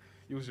do.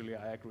 Usually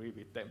I agree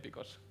with them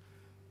because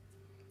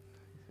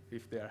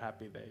if they're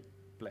happy, they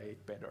play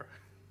it better.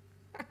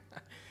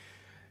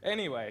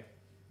 Anyway,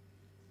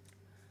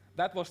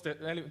 that was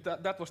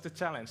the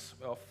challenge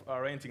of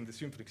arranging the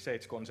Symphonic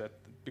Shades concert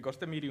because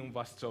the medium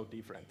was so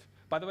different.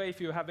 By the way,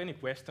 if you have any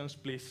questions,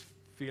 please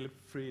feel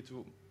free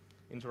to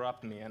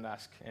interrupt me and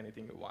ask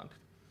anything you want.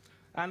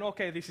 And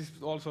okay, this is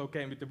also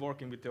came with the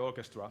working with the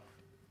orchestra.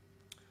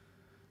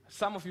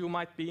 Some of you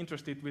might be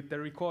interested with the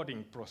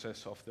recording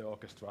process of the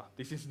orchestra.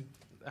 This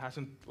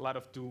hasn't a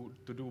lot to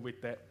do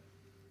with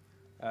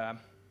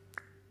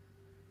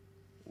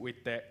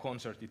the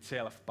concert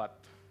itself, but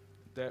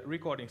the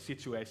recording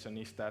situation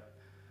is that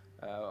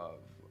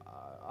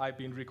I've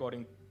been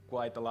recording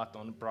quite a lot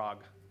on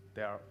Prague.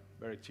 They are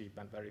very cheap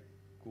and very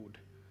good.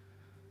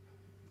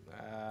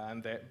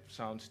 And the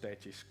sound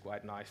stage is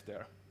quite nice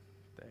there.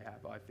 They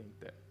have, I think,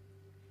 the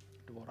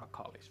Dvorak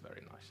Hall is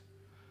very nice.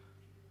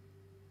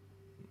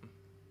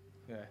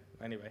 Yeah,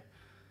 anyway.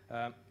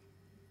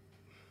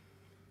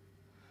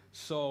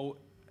 So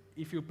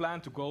if you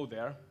plan to go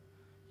there,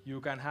 you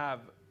can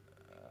have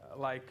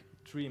like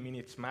 3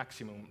 minutes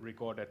maximum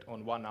recorded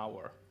on 1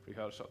 hour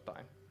rehearsal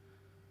time.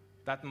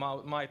 That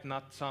might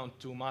not sound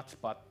too much,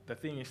 but the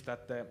thing is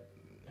that the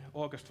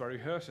orchestra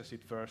rehearses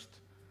it first.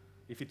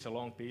 If it's a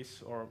long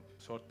piece or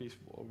short piece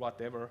or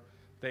whatever,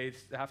 they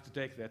have to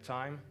take their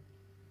time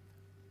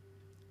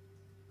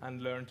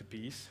and learn the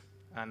piece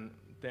and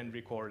then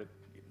record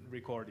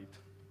it.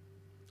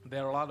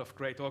 There are a lot of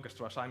great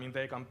orchestras. I mean,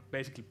 they can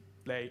basically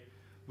play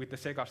with the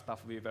Sega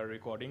stuff we were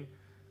recording.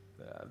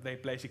 they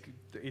basically,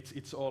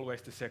 it's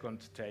always the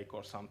second take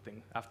or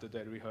something after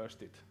they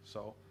rehearsed it.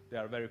 So they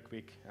are very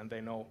quick and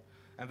they know.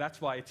 And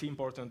that's why it's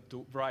important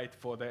to write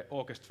for the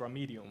orchestra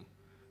medium,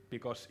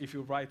 because if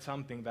you write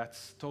something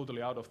that's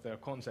totally out of their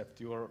concept,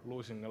 you're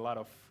losing a lot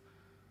of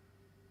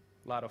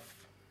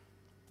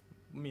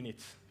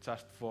minutes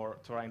just for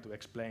trying to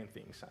explain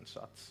things and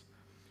such.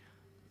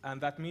 And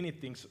that minute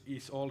things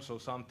is also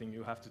something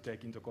you have to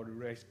take into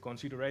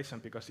consideration,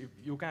 because if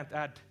you can't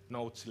add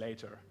notes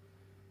later,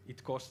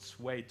 it costs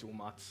way too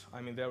much.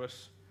 I mean, there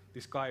was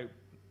this guy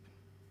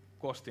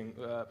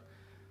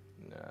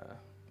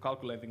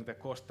calculating the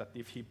cost that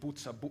if he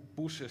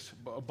pushes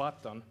a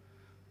button,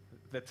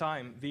 the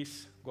time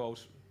this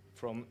goes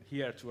from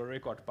here to a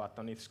record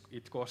button,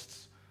 it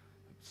costs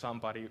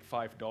somebody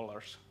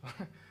 $5.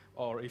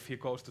 Or if he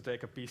goes to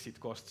take a piece, it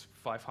costs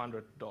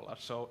 $500.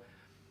 So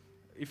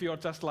if you're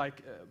just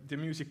like, the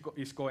music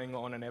is going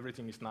on and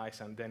everything is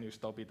nice, and then you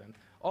stop it and,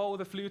 oh,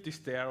 the flute is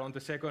there on the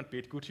second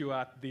beat, could you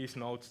add these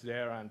notes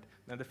there? And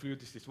then the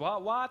flutist is,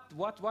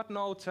 what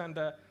notes? And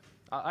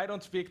I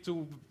don't speak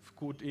too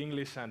good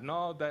English, and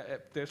no,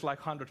 there's like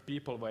 100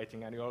 people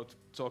waiting, and you're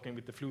talking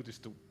with the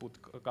flutist to put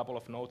a couple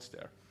of notes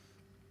there.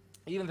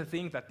 Even the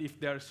thing that if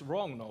there's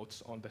wrong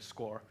notes on the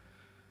score,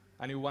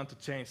 and you want to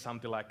change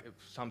something like,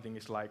 something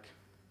is like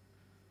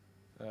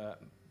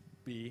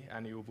B,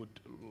 and you would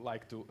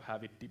like to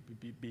have it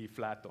B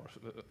flat or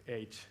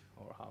H,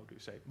 or how do you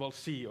say? Well,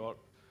 C or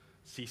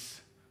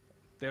cis.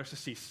 There's a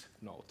cis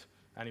note,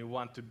 and you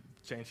want to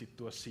change it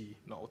to a C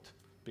note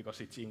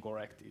because it's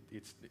incorrect.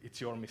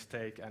 It's your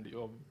mistake, and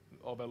you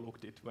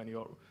overlooked it when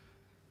you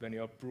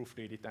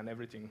proofread it and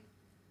everything.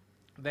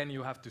 Then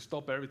you have to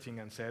stop everything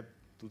and say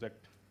to the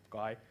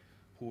guy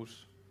who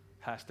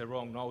has the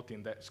wrong note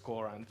in the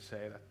score and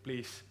say that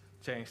please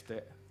change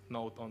the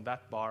note on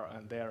that bar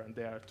and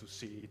there to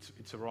C.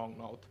 It's a wrong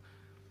note.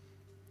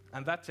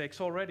 And that takes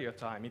already a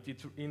time.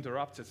 It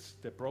interrupts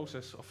the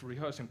process of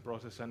rehearsing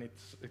process, and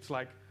it's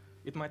like,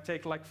 it might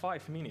take like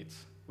 5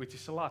 minutes, which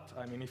is a lot.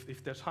 I mean,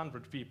 if there's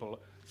 100 people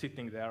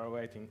sitting there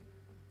waiting,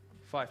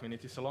 5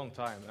 minutes is a long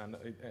time, and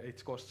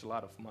it costs a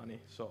lot of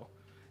money. So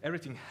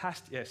everything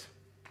has to, yes.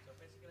 So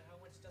basically, how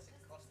much does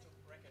it cost to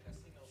record a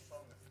single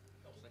song?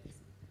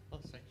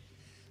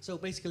 So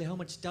basically, how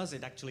much does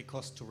it actually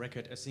cost to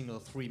record a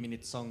single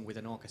 3-minute song with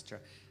an orchestra?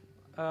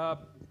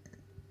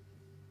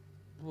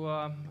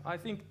 Well, I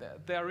think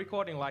they are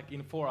recording like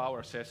in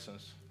 4-hour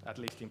sessions, at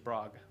least in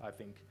Prague, I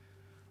think.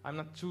 I'm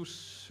not too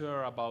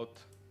sure about,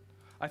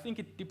 I think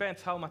it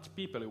depends how much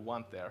people you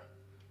want there.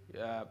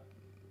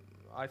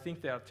 I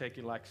think they are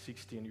taking like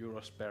 16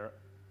 euros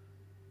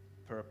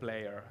per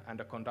player, and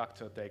the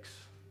conductor takes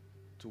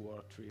 200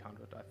 or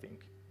 300, I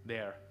think,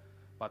 there,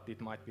 but it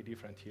might be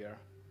different here.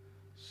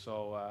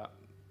 So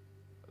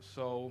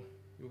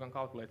you can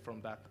calculate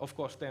from that. Of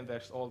course, then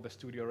there's all the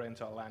studio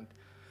rental, and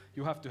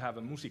you have to have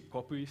a music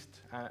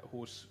copyist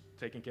who's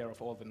taking care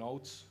of all the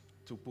notes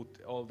to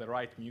put all the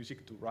right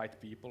music to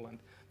right people. And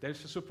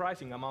there's a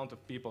surprising amount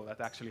of people that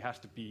actually has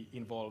to be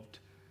involved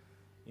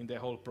in the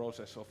whole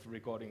process of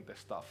recording the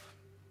stuff.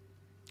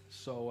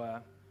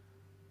 So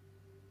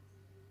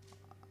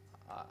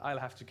I'll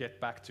have to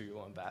get back to you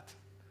on that.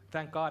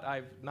 Thank God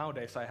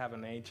nowadays I have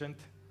an agent,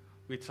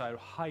 which I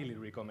highly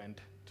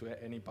recommend to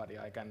anybody.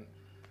 I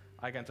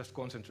can just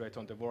concentrate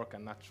on the work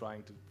and not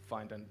trying to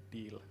find a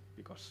deal,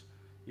 because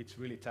it's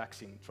really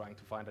taxing trying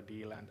to find a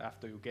deal, and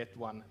after you get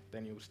one,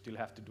 then you still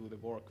have to do the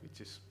work,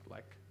 which is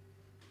like,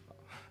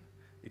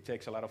 it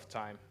takes a lot of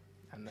time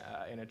and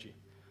energy.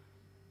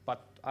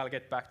 But I'll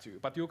get back to you.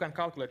 But you can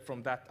calculate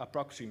from that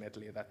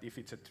approximately that if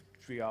it's a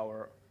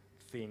 3-hour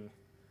thing,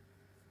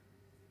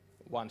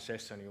 one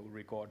session you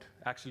record.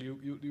 Actually,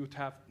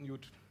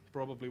 you'd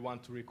probably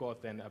want to record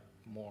then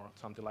more,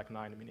 something like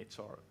 9 minutes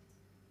or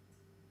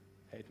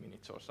 8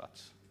 minutes or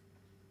such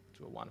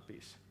to a one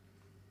piece.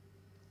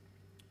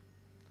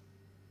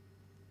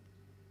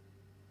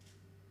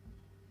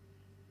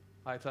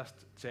 I just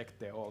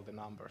checked all the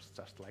numbers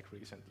just like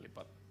recently,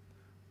 but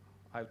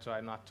I'll try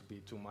not to be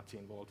too much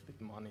involved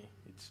with money.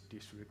 It's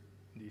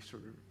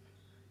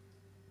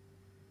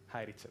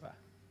häiritsevää.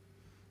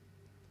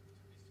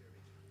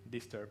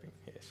 Disturbing,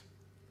 yes.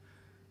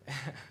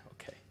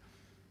 Okay.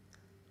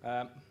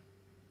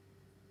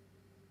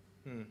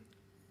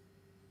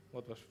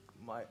 What was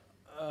my...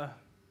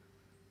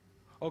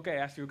 okay,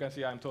 as you can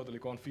see, I'm totally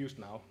confused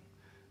now.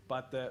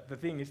 But the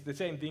thing is, the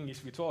same thing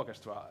is with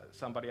orchestra.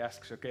 Somebody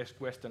asks a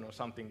question or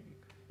something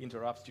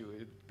interrupts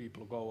you,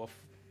 people go off,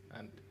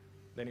 and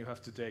then you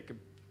have to take a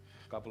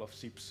couple of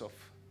sips of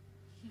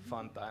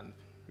Fanta and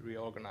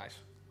reorganize.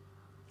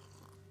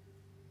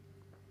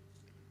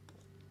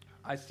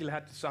 I still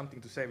had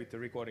something to say with the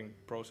recording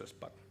process,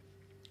 but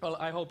well,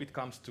 I hope it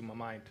comes to my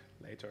mind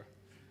later.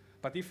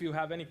 But if you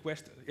have any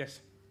questions,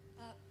 yes?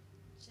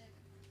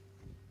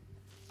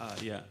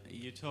 Yeah,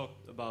 you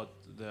talked about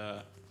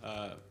the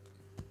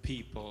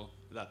people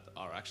that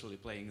are actually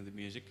playing the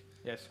music.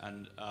 Yes.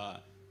 And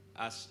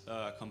as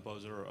a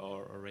composer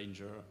or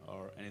arranger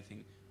or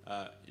anything,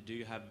 do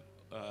you have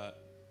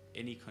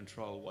any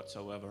control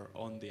whatsoever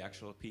on the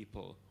actual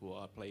people who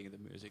are playing the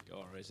music,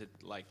 or is it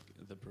like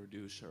the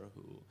producer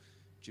who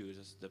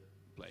chooses the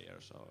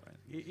players? Or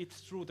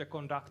It's through the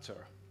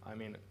conductor. I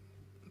mean,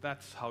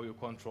 that's how you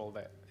control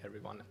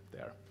everyone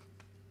there.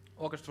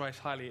 Orchestra is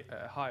highly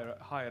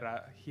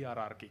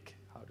hierarchic.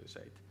 How do you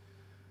say it?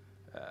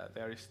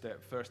 There is the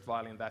first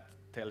violin that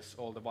tells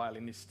all the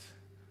violinists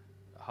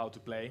how to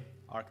play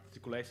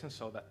articulation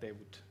so that they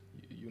would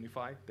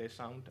unify their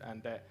sound,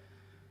 and the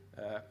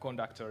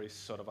conductor is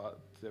sort of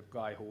the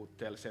guy who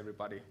tells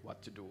everybody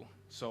what to do.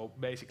 So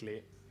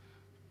basically,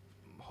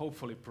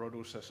 hopefully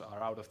producers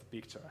are out of the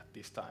picture at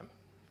this time.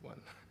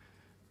 When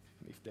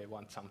if they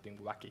want something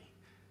wacky,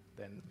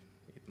 then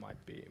it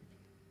might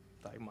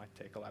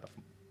take a lot of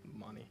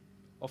money.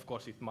 Of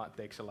course, it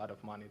takes a lot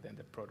of money, then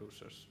the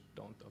producers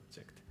don't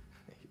object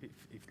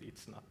if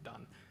it's not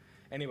done.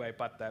 Anyway,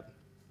 but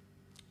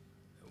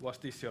was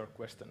this your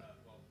question?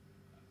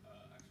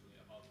 Actually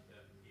about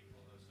the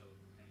people, so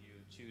can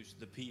you choose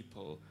the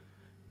people?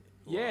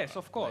 Yes,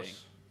 of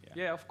course. Playing?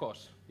 Yeah, of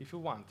course. If you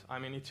want. I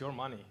mean, it's your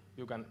money.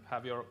 You can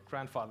have your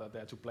grandfather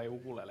there to play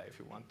ukulele if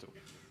you want to.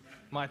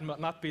 Might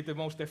not be the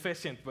most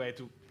efficient way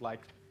to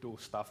do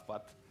stuff,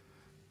 but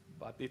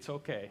it's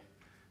okay.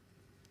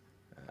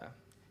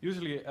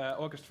 Usually,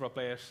 orchestra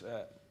players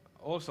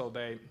also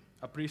they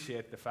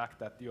appreciate the fact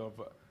that you have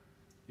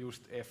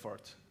used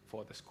effort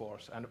for the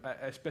scores, and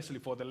especially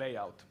for the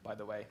layout. By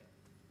the way,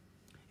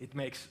 it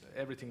makes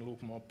everything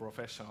look more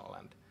professional.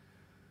 And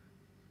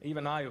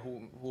even I,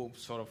 who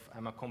sort of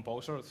am a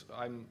composer,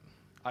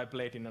 I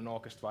played in an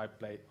orchestra. I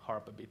play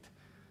harp a bit,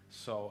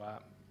 so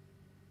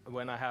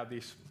when I have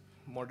these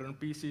modern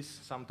pieces,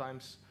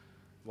 sometimes,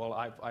 well,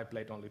 I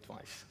played only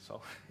twice,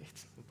 so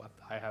but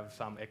I have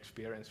some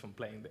experience from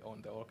playing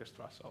on the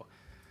orchestra. So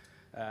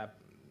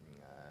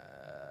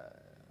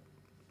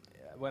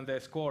when the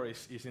score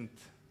isn't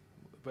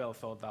well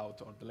thought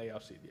out, or the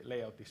layout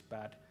is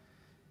bad,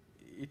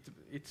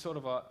 it's sort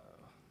of a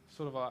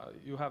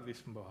you have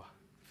this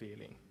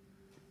feeling.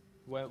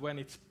 When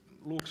it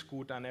looks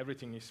good and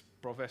everything is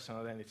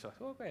professional, then it's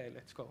like, okay,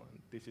 let's go.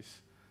 And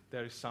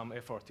there is some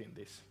effort in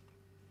this.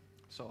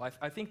 So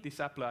I think this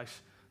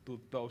applies to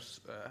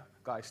those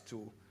guys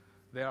too.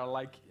 They are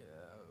like,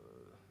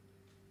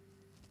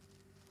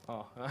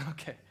 oh,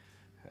 okay,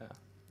 yeah.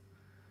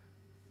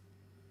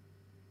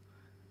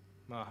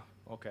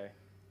 Okay.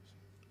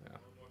 Yeah.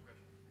 One more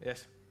question.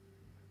 Yes.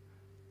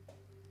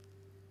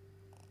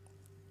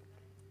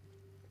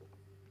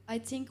 I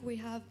think we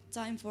have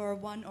time for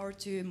one or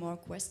two more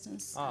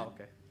questions.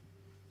 Okay.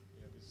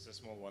 Yeah, this is a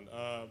small one.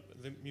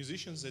 The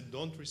musicians that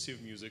don't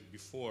receive music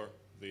before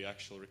the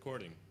actual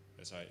recording,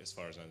 as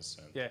far as I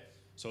understand. Yeah.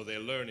 So they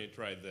learn it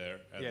right there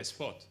at the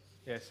spot.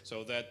 Yes.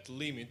 So that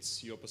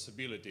limits your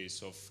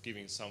possibilities of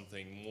giving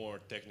something more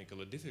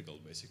technically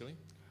difficult, basically.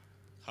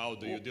 How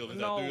do you deal with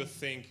that? Do you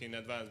think in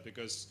advance?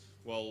 Because,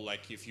 well,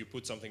 like if you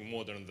put something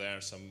modern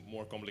there, some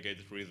more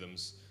complicated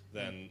rhythms,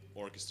 then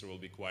orchestra will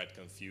be quite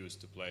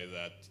confused to play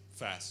that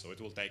fast. So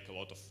it will take a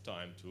lot of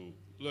time to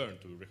learn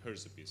to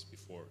rehearse the piece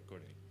before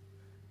recording.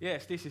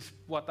 Yes, this is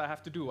what I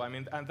have to do. I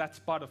mean, and that's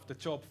part of the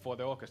job for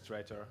the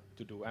orchestrator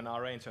to do and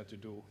arranger to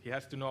do. He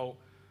has to know,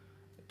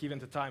 given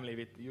the time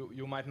limit,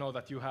 you might know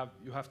that you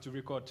have to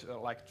record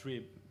like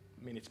 3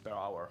 minutes per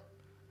hour,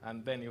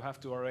 and then you have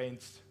to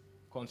arrange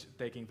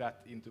taking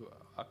that into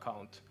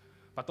account.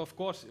 But of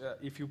course,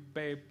 if you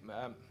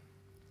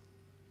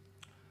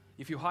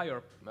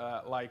hire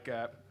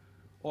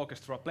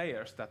orchestra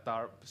players that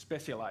are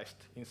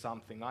specialized in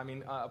something. I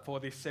mean, for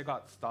this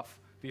Sega stuff,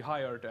 we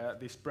hired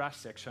this brass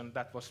section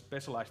that was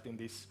specialized in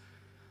this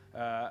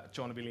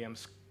John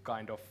Williams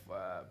kind of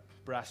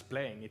brass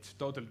playing. It's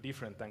totally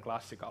different than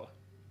classical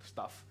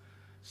stuff.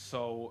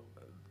 So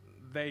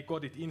they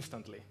got it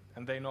instantly,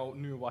 and they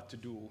knew what to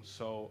do.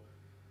 So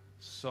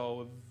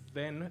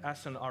then,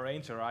 as an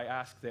arranger, I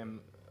asked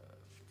them,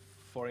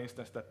 for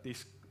instance, that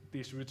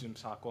these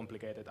rhythms are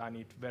complicated. I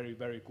need very,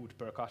 very good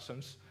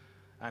percussions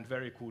and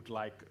very good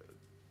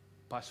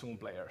bassoon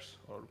players.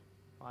 Or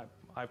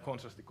I'm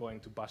consciously going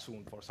to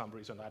bassoon for some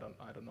reason. I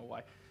don't know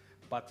why,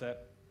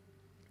 but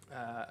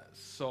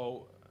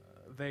so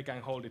they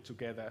can hold it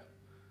together.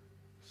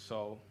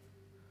 So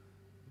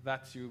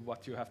that's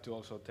what you have to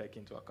also take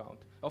into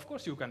account. Of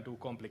course, you can do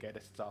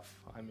complicated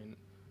stuff. I mean,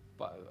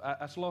 but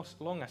as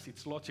long as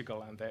it's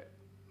logical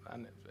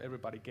and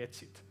everybody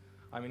gets it.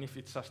 I mean, if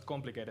it's just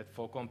complicated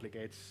for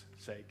complicate's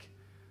sake,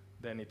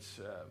 then it's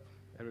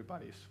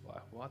everybody's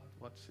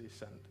what's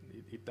this, and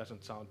it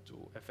doesn't sound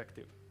too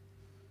effective.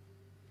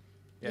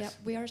 Yes. Yeah,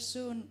 we are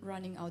soon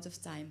running out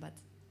of time, but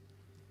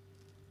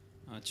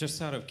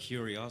just out of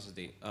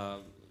curiosity,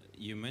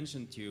 you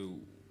mentioned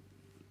you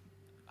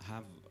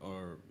have,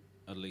 or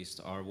at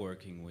least are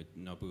working with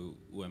Nobu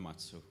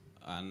Uematsu,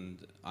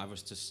 and I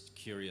was just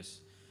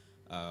curious.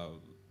 I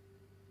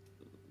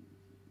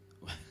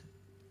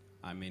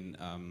mean,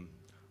 I'm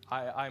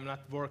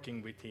not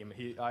working with him.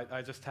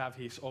 I just have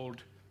his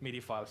old MIDI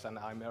files, and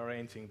I'm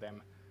arranging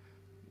them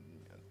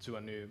to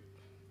a new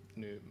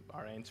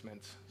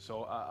arrangement.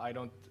 So I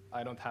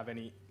don't have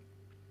any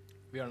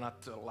we are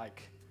not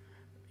like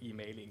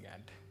emailing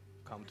and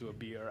come to a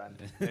beer and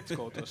let's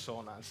go to a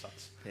sauna and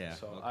such. Yeah,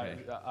 so okay.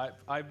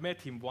 I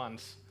met him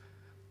once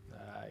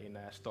in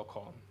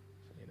Stockholm.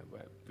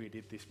 Where we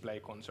did this play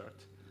concert,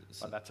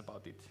 So- but that's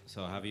about it.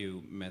 So have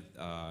you met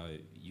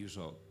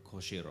Juso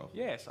Koshiro?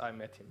 Yes, I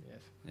met him.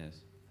 Yes,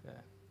 Yes.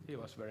 yeah, he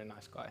was a very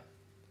nice guy,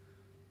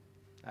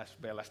 as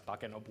well as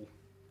Takenobu,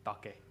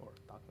 or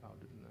how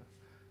do you know?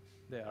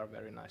 They are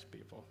very nice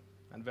people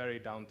and very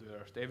down to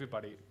earth.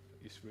 Everybody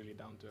is really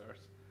down to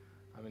earth.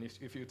 I mean,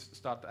 if you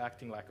start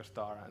acting like a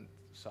star and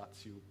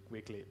such, you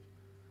quickly.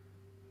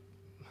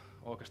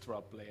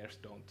 Orchestral players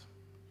don't.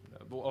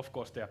 Well, of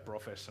course, they are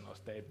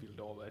professionals. They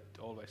will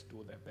always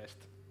do their best,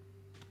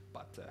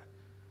 but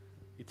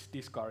it's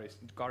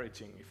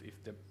discouraging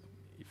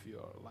if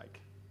you're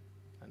like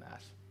an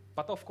ass.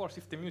 But of course,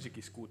 if the music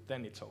is good,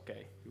 then it's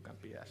okay. You can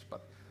be ass.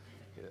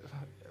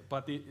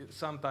 But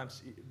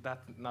sometimes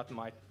that not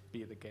might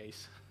be the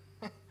case.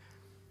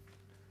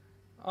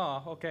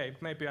 Okay.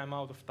 Maybe I'm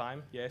out of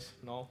time. Yes.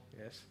 No.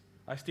 Yes.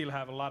 I still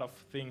have a lot of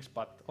things,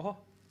 but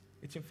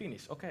it's in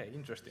Finnish. Okay.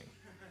 Interesting.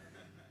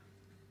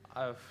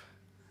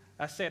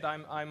 As said,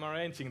 I'm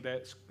arranging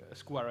the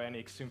Square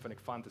Enix Symphonic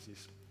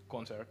Fantasies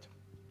concert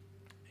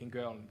in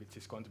Köln, which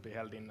is going to be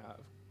held in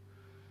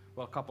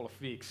a couple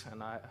of weeks,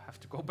 and I have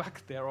to go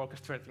back there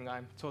orchestrating.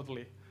 I'm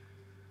totally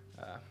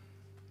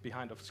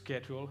behind of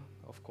schedule,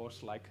 of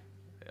course, like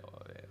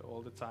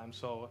all the time.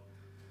 So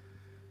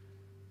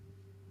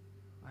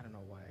I don't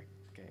know why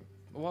I came.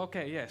 Well,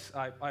 okay, yes,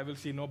 I will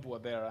see Nobuo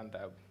there, and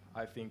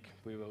I think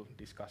we will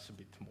discuss a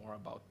bit more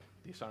about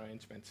these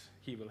arrangements.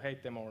 He will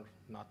hate them or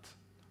not.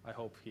 I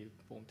hope he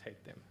won't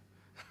hate them.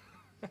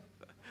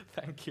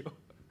 Thank you.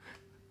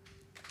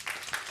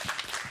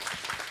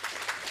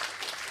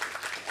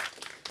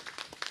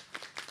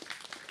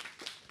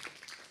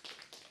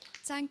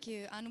 Thank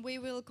you, and we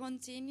will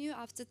continue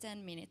after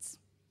 10 minutes.